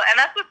 People, and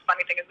that's what's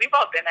funny thing is we've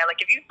all been there.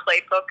 Like if you play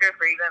poker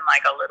for even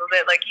like a little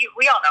bit, like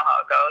we all know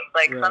how it goes.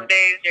 Like some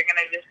days you're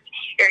gonna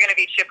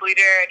be chip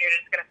leader and you're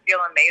just gonna feel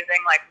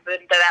amazing. Like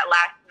that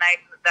last night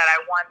that I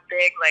won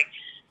big, like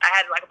I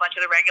had like a bunch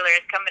of the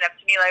regulars coming up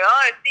to me like,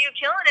 oh, I see you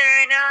killing it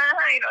right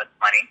now. It's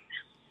funny.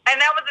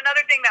 And that was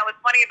another thing that was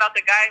funny about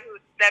the guy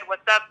who said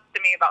what's up to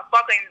me about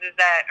spot planes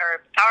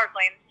or power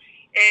planes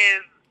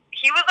is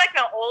he was like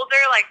an older,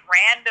 like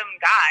random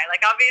guy.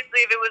 Like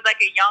obviously if it was like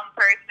a young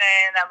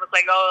person that was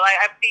like, oh,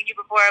 I've seen you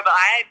before, but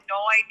I had no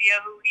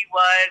idea who he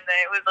was. And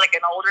it was like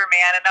an older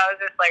man. And I was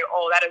just like,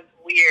 oh, that is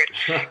weird.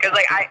 Because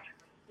like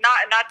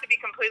not to be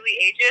completely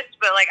ageist,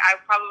 but like I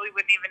probably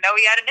wouldn't even know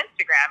he had an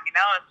Instagram,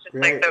 It's just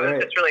it was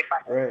just really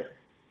fun. Right.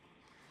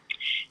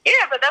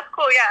 Yeah, but that's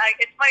cool. Yeah,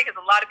 it's funny because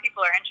a lot of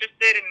people are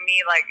interested in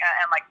me, like,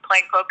 and like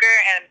playing poker,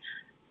 and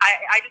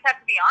I just have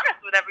to be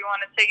honest with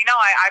everyone and say,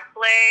 I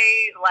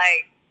play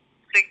like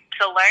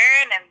to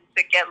learn and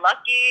to get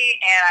lucky,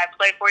 and I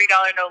play $40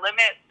 no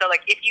limit. So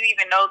like, if you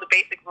even know the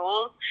basic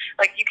rules,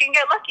 like you can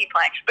get lucky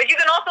playing, but you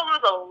can also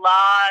lose a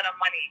lot of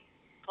money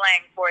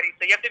playing 40.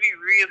 So you have to be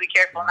really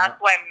careful, and that's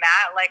why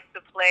Matt likes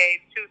to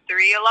play 2-3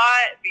 a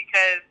lot,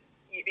 because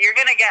you're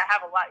gonna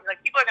have a lot. Like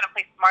people are gonna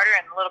play smarter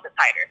and a little bit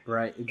tighter.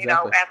 Right.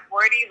 Exactly. At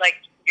 40, like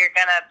you're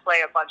gonna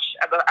play against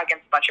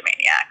a bunch of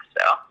maniacs.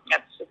 So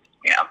that's just,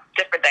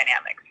 different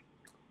dynamics.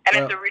 And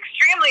it's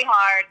extremely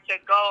hard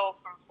to go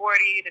from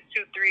 40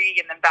 to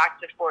 2-3 and then back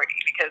to 40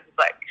 because it's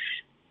like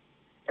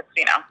it's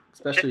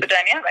especially just the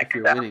dynamic. If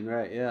you're winning,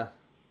 right? Yeah.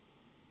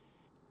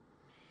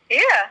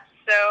 Yeah.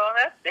 So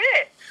that's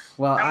it.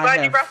 Well, I'm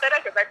glad you brought that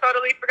up because I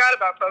totally forgot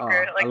about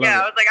poker. I was like,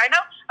 I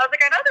know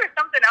there's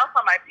something else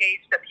on my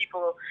page that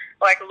people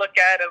like look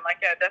at and like,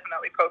 yeah,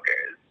 definitely poker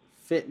is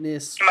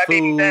fitness,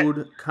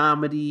 food,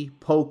 comedy,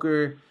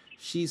 poker.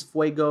 She's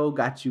Fuego,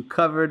 got you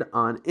covered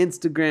on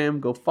Instagram.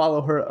 Go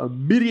follow her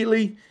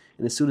immediately.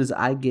 And as soon as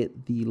I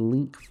get the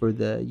link for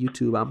the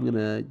YouTube, I'm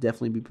gonna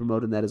definitely be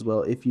promoting that as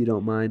well. If you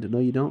don't mind. No,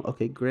 you don't?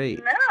 Okay, great.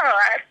 No,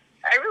 I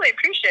really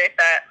appreciate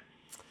that.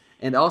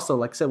 And also,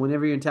 like I said,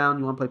 whenever you're in town,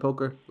 you want to play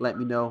poker, let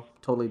me know.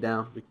 Totally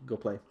down. We can go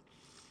play.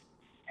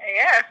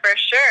 Yeah, for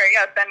sure.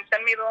 Yeah,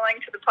 send me the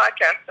link to the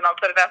podcast, and I'll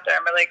put it out there.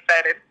 I'm really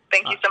excited.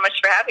 Thank you so much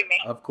for having me.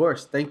 Of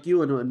course. Thank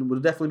you, and we'll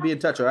definitely be in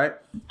touch, all right?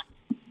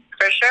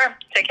 For sure.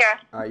 Take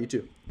care. All right, you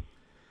too.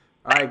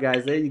 All right,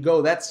 guys, there you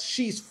go. That's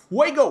She's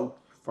Fuego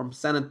from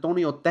San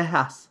Antonio,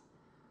 Texas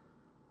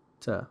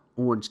to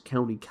Orange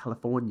County,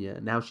 California.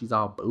 Now she's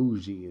all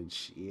bougie and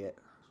shit.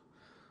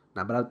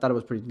 Nah, but I thought it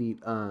was pretty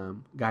neat.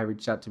 Guy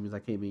reached out to me. He's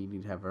like, hey, man, you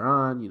need to have her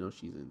on.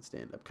 She's in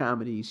stand-up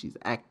comedy. She's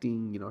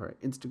acting. Her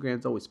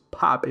Instagram's always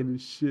popping and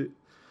shit.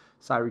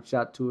 So I reached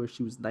out to her.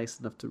 She was nice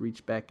enough to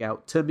reach back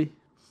out to me.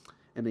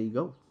 And there you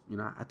go.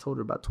 I told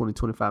her about 20,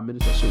 25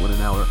 minutes. That shit went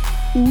an hour.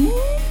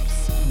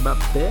 Oops. My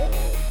bad.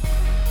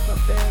 But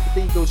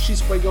there you go. She's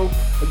Fuego.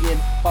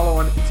 Again, follow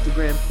on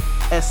Instagram.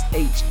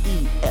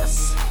 SHESFUEGO.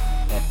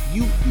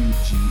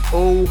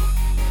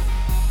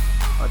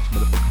 Arch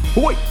motherfucker.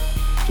 Boy.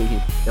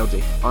 J-Him,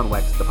 LJ, on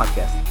Wax, the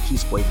podcast.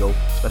 She's Fuego.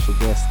 Special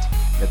guest.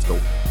 Let's go.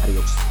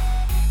 Adios.